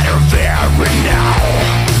had her there and now.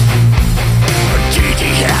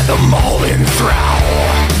 Gigi had them all in thrall.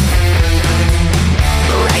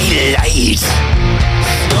 Ray light.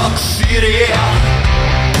 Suck City.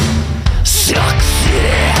 Suck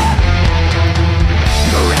City.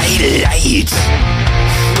 Ray light.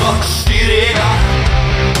 Suck City.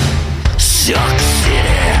 Suck City.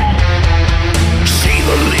 See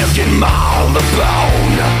the lifting mile the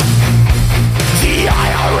bone. The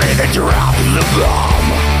IRA that dropped the bomb.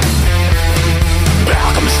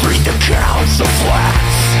 Malcolm Street, the council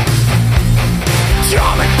flats.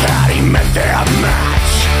 Tom and Patty met their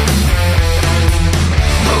match.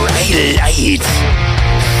 Ray light.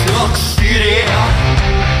 Suck City.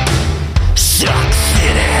 Suck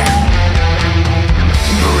City.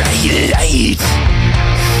 Ray light.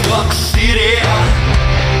 Suck City.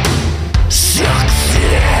 Suck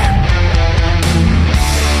City.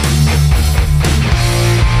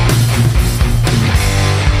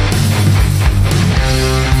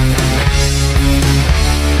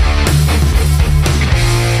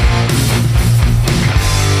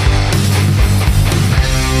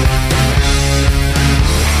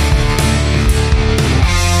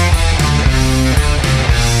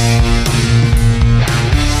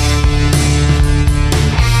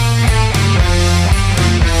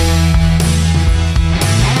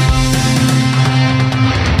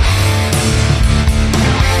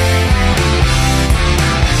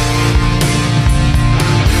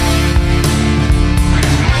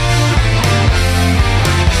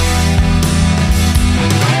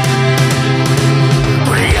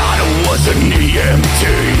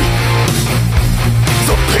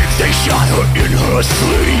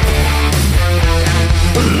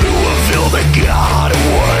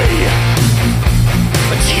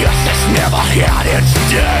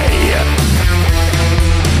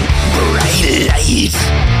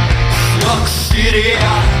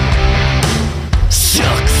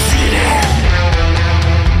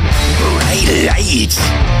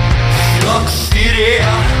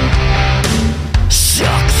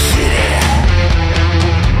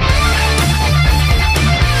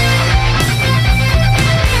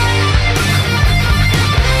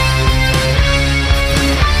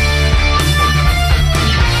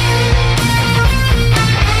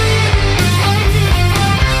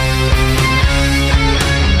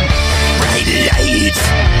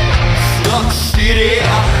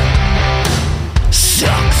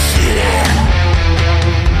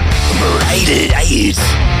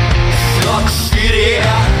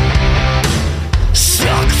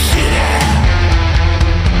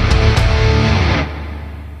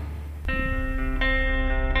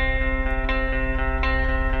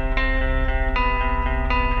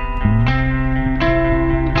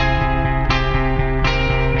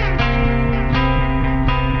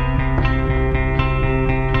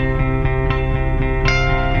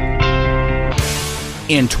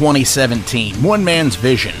 In 2017, one man's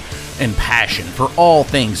vision and passion for all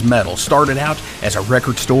things metal started out as a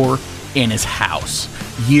record store in his house.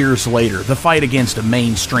 Years later, the fight against a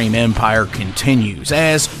mainstream empire continues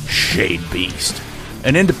as Shade Beast.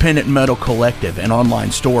 An independent metal collective and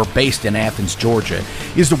online store based in Athens, Georgia,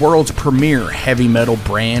 is the world's premier heavy metal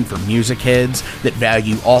brand for music heads that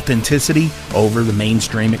value authenticity over the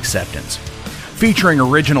mainstream acceptance. Featuring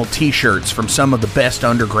original t-shirts from some of the best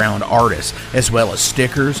underground artists, as well as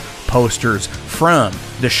stickers, posters from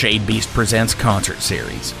the Shade Beast Presents concert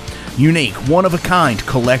series. Unique, one-of-a-kind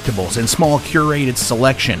collectibles and small curated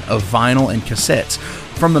selection of vinyl and cassettes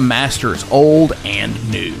from the masters old and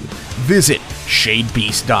new. Visit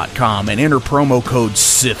shadebeast.com and enter promo code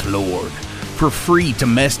SithLord for free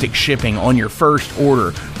domestic shipping on your first order,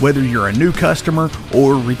 whether you're a new customer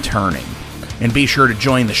or returning. And be sure to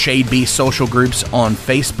join the Shade Beast social groups on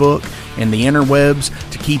Facebook and the interwebs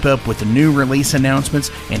to keep up with the new release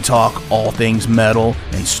announcements and talk all things metal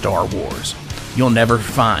and Star Wars. You'll never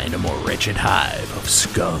find a more wretched hive of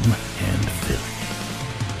scum and filth.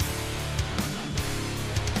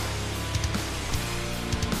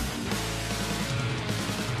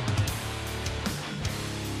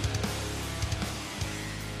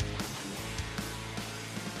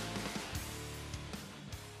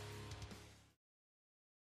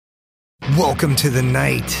 Welcome to the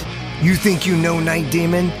night. You think you know Night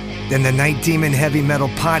Demon? Then the Night Demon Heavy Metal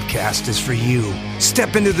Podcast is for you.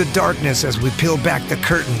 Step into the darkness as we peel back the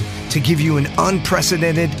curtain to give you an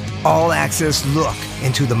unprecedented, all-access look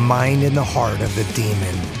into the mind and the heart of the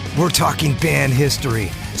demon. We're talking band history,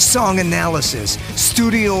 song analysis,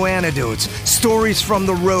 studio anecdotes, stories from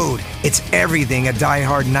the road. It's everything a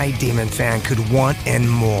diehard Night Demon fan could want and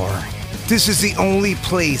more. This is the only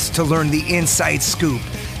place to learn the inside scoop,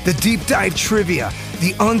 the deep dive trivia,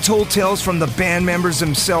 the untold tales from the band members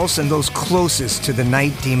themselves and those closest to the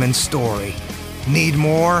Night Demon story. Need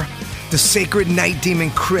more? The sacred Night Demon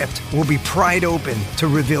Crypt will be pried open to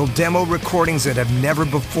reveal demo recordings that have never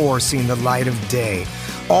before seen the light of day,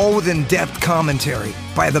 all with in-depth commentary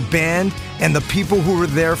by the band and the people who were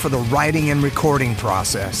there for the writing and recording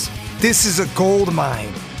process. This is a gold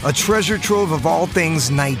mine, a treasure trove of all things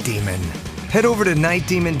Night Demon. Head over to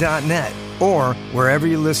nightdemon.net or wherever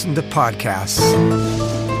you listen to podcasts.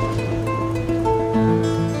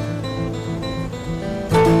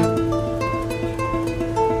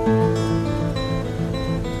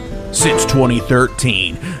 Since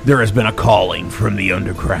 2013, there has been a calling from the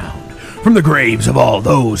underground, from the graves of all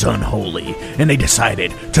those unholy, and they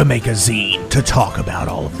decided to make a zine to talk about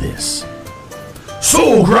all of this.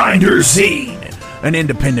 Soul Grinder Zine! An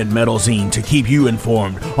independent metal zine to keep you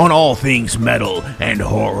informed on all things metal and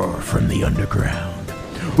horror from the underground.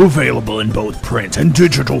 Available in both print and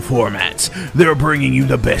digital formats, they're bringing you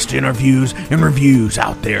the best interviews and reviews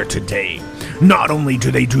out there today. Not only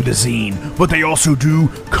do they do the zine, but they also do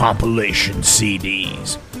compilation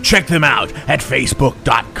CDs. Check them out at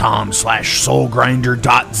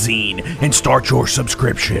facebook.com/soulgrinder.zine and start your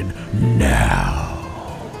subscription now.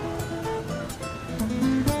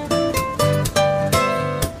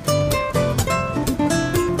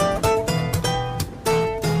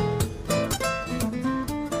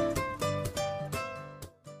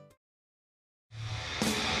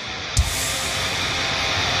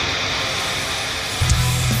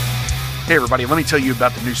 Hey everybody, let me tell you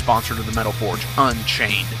about the new sponsor to the Metal Forge,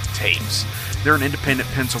 Unchained Tapes. They're an independent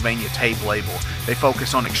Pennsylvania tape label. They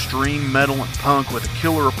focus on extreme metal and punk with a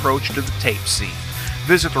killer approach to the tape scene.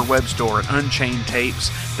 Visit their web store at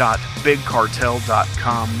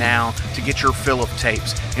unchainedtapes.bigcartel.com now to get your fill of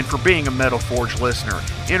tapes. And for being a Metal Forge listener,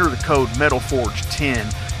 enter the code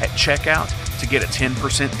METALFORGE10 at checkout to get a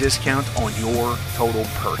 10% discount on your total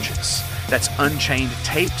purchase. That's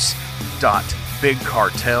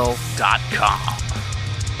unchainedtapes.bigcartel.com.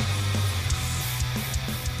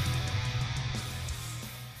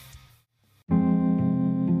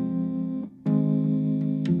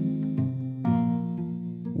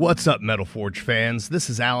 What's up, Metal Forge fans? This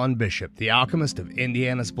is Alan Bishop, the alchemist of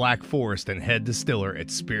Indiana's Black Forest and head distiller at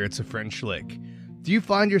Spirits of French Lick. Do you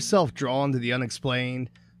find yourself drawn to the unexplained,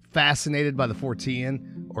 fascinated by the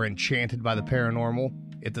Fortean, or enchanted by the paranormal?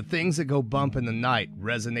 If the things that go bump in the night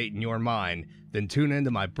resonate in your mind, then tune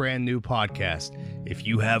into my brand new podcast, If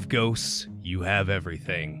You Have Ghosts, You Have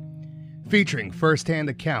Everything. Featuring first-hand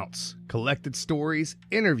accounts, collected stories,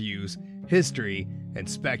 interviews, history, and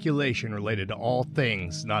speculation related to all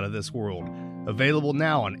things not of this world. Available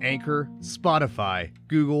now on Anchor, Spotify,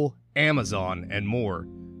 Google, Amazon, and more.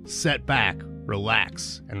 Sit back,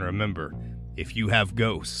 relax, and remember, if you have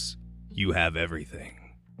ghosts, you have everything.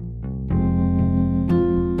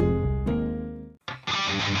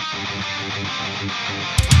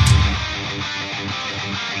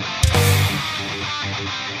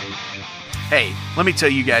 Hey, let me tell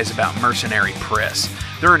you guys about Mercenary Press.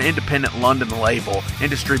 They're an independent London label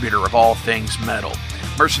and distributor of all things metal.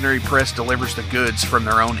 Mercenary Press delivers the goods from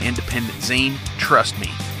their own independent zine. Trust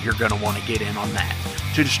me, you're going to want to get in on that.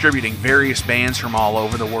 To distributing various bands from all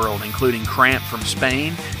over the world, including Cramp from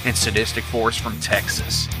Spain and Sadistic Force from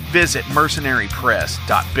Texas. Visit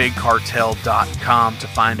mercenarypress.bigcartel.com to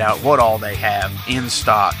find out what all they have in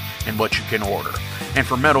stock and what you can order. And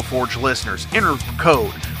for Metal Forge listeners, enter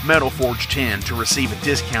code METALFORGE10 to receive a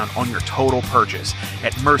discount on your total purchase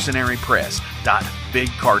at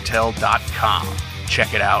mercenarypress.bigcartel.com.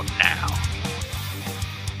 Check it out now.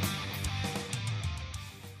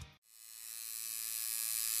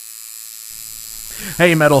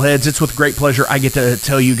 Hey Metalheads, it's with great pleasure I get to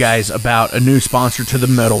tell you guys about a new sponsor to the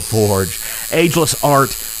Metal Forge, Ageless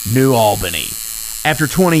Art, New Albany. After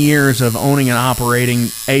 20 years of owning and operating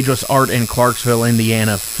Ageless Art in Clarksville,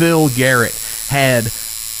 Indiana, Phil Garrett had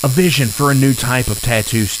a vision for a new type of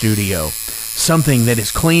tattoo studio. Something that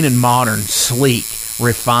is clean and modern, sleek,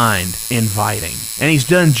 refined, inviting. And he's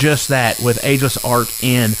done just that with Ageless Art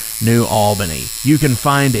in New Albany. You can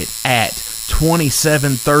find it at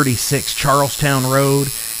 2736 Charlestown Road,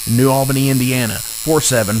 New Albany, Indiana,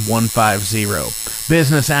 47150.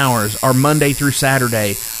 Business hours are Monday through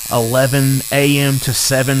Saturday, 11 a.m. to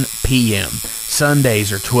 7 p.m.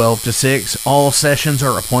 Sundays are 12 to 6. All sessions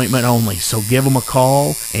are appointment only, so give them a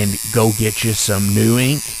call and go get you some new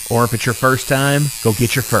ink. Or if it's your first time, go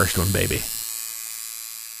get your first one, baby.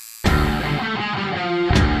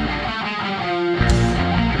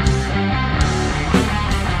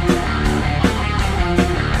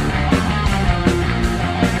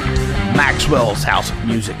 Maxwell's House of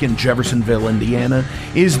Music in Jeffersonville, Indiana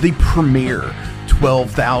is the premier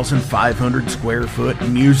 12,500 square foot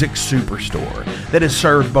music superstore that has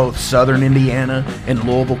served both southern Indiana and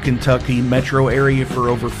Louisville, Kentucky metro area for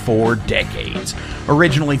over 4 decades.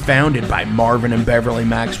 Originally founded by Marvin and Beverly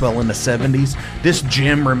Maxwell in the 70s, this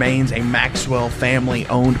gym remains a Maxwell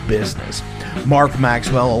family-owned business. Mark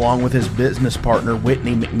Maxwell, along with his business partner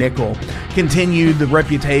Whitney McNichol, continued the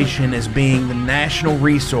reputation as being the national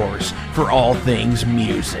resource for all things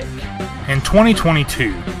music. In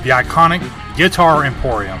 2022, the iconic Guitar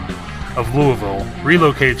Emporium of Louisville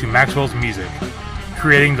relocated to Maxwell's Music,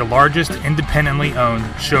 creating the largest independently owned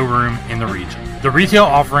showroom in the region. The retail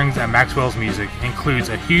offerings at Maxwell's Music includes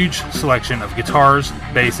a huge selection of guitars,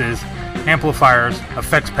 basses, amplifiers,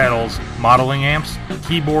 effects pedals, modeling amps,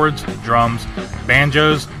 keyboards, drums,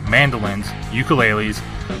 banjos, mandolins, ukuleles,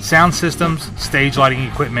 sound systems, stage lighting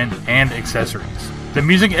equipment, and accessories. The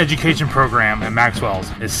music education program at Maxwell's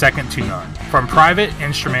is second to none. From private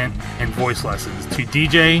instrument and voice lessons to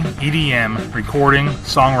DJ, EDM, recording,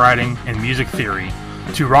 songwriting, and music theory,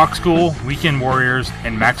 to rock school, weekend warriors,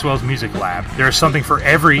 and Maxwell's Music Lab, there is something for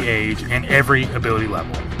every age and every ability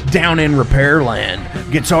level. Down in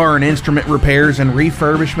Repairland, guitar and instrument repairs and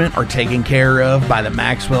refurbishment are taken care of by the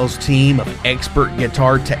Maxwell's team of expert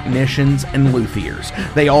guitar technicians and luthiers.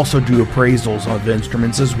 They also do appraisals of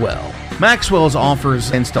instruments as well. Maxwell's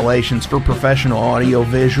offers installations for professional audio,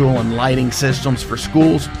 visual, and lighting systems for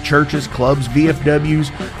schools, churches, clubs,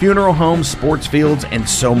 VFWs, funeral homes, sports fields, and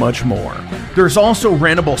so much more. There's also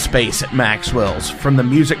rentable space at Maxwell's, from the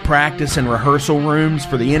music practice and rehearsal rooms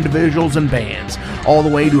for the individuals and bands, all the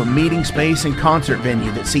way to a meeting space and concert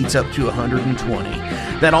venue that seats up to 120.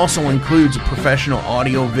 That also includes a professional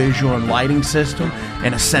audio, visual, and lighting system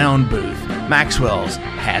and a sound booth. Maxwell's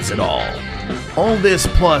has it all. All this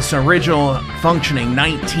plus original functioning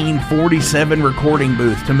 1947 recording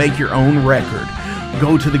booth to make your own record.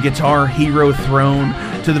 Go to the Guitar Hero throne,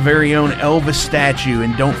 to the very own Elvis statue,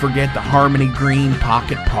 and don't forget the Harmony Green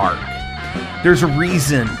Pocket Park. There's a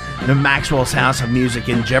reason the Maxwell's House of Music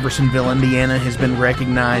in Jeffersonville, Indiana has been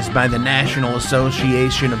recognized by the National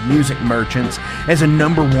Association of Music Merchants as a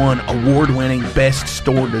 #1 award-winning best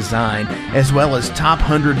store design, as well as top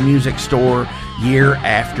 100 music store year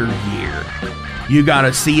after year. You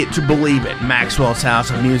gotta see it to believe it. Maxwell's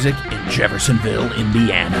House of Music in Jeffersonville,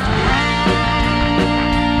 Indiana.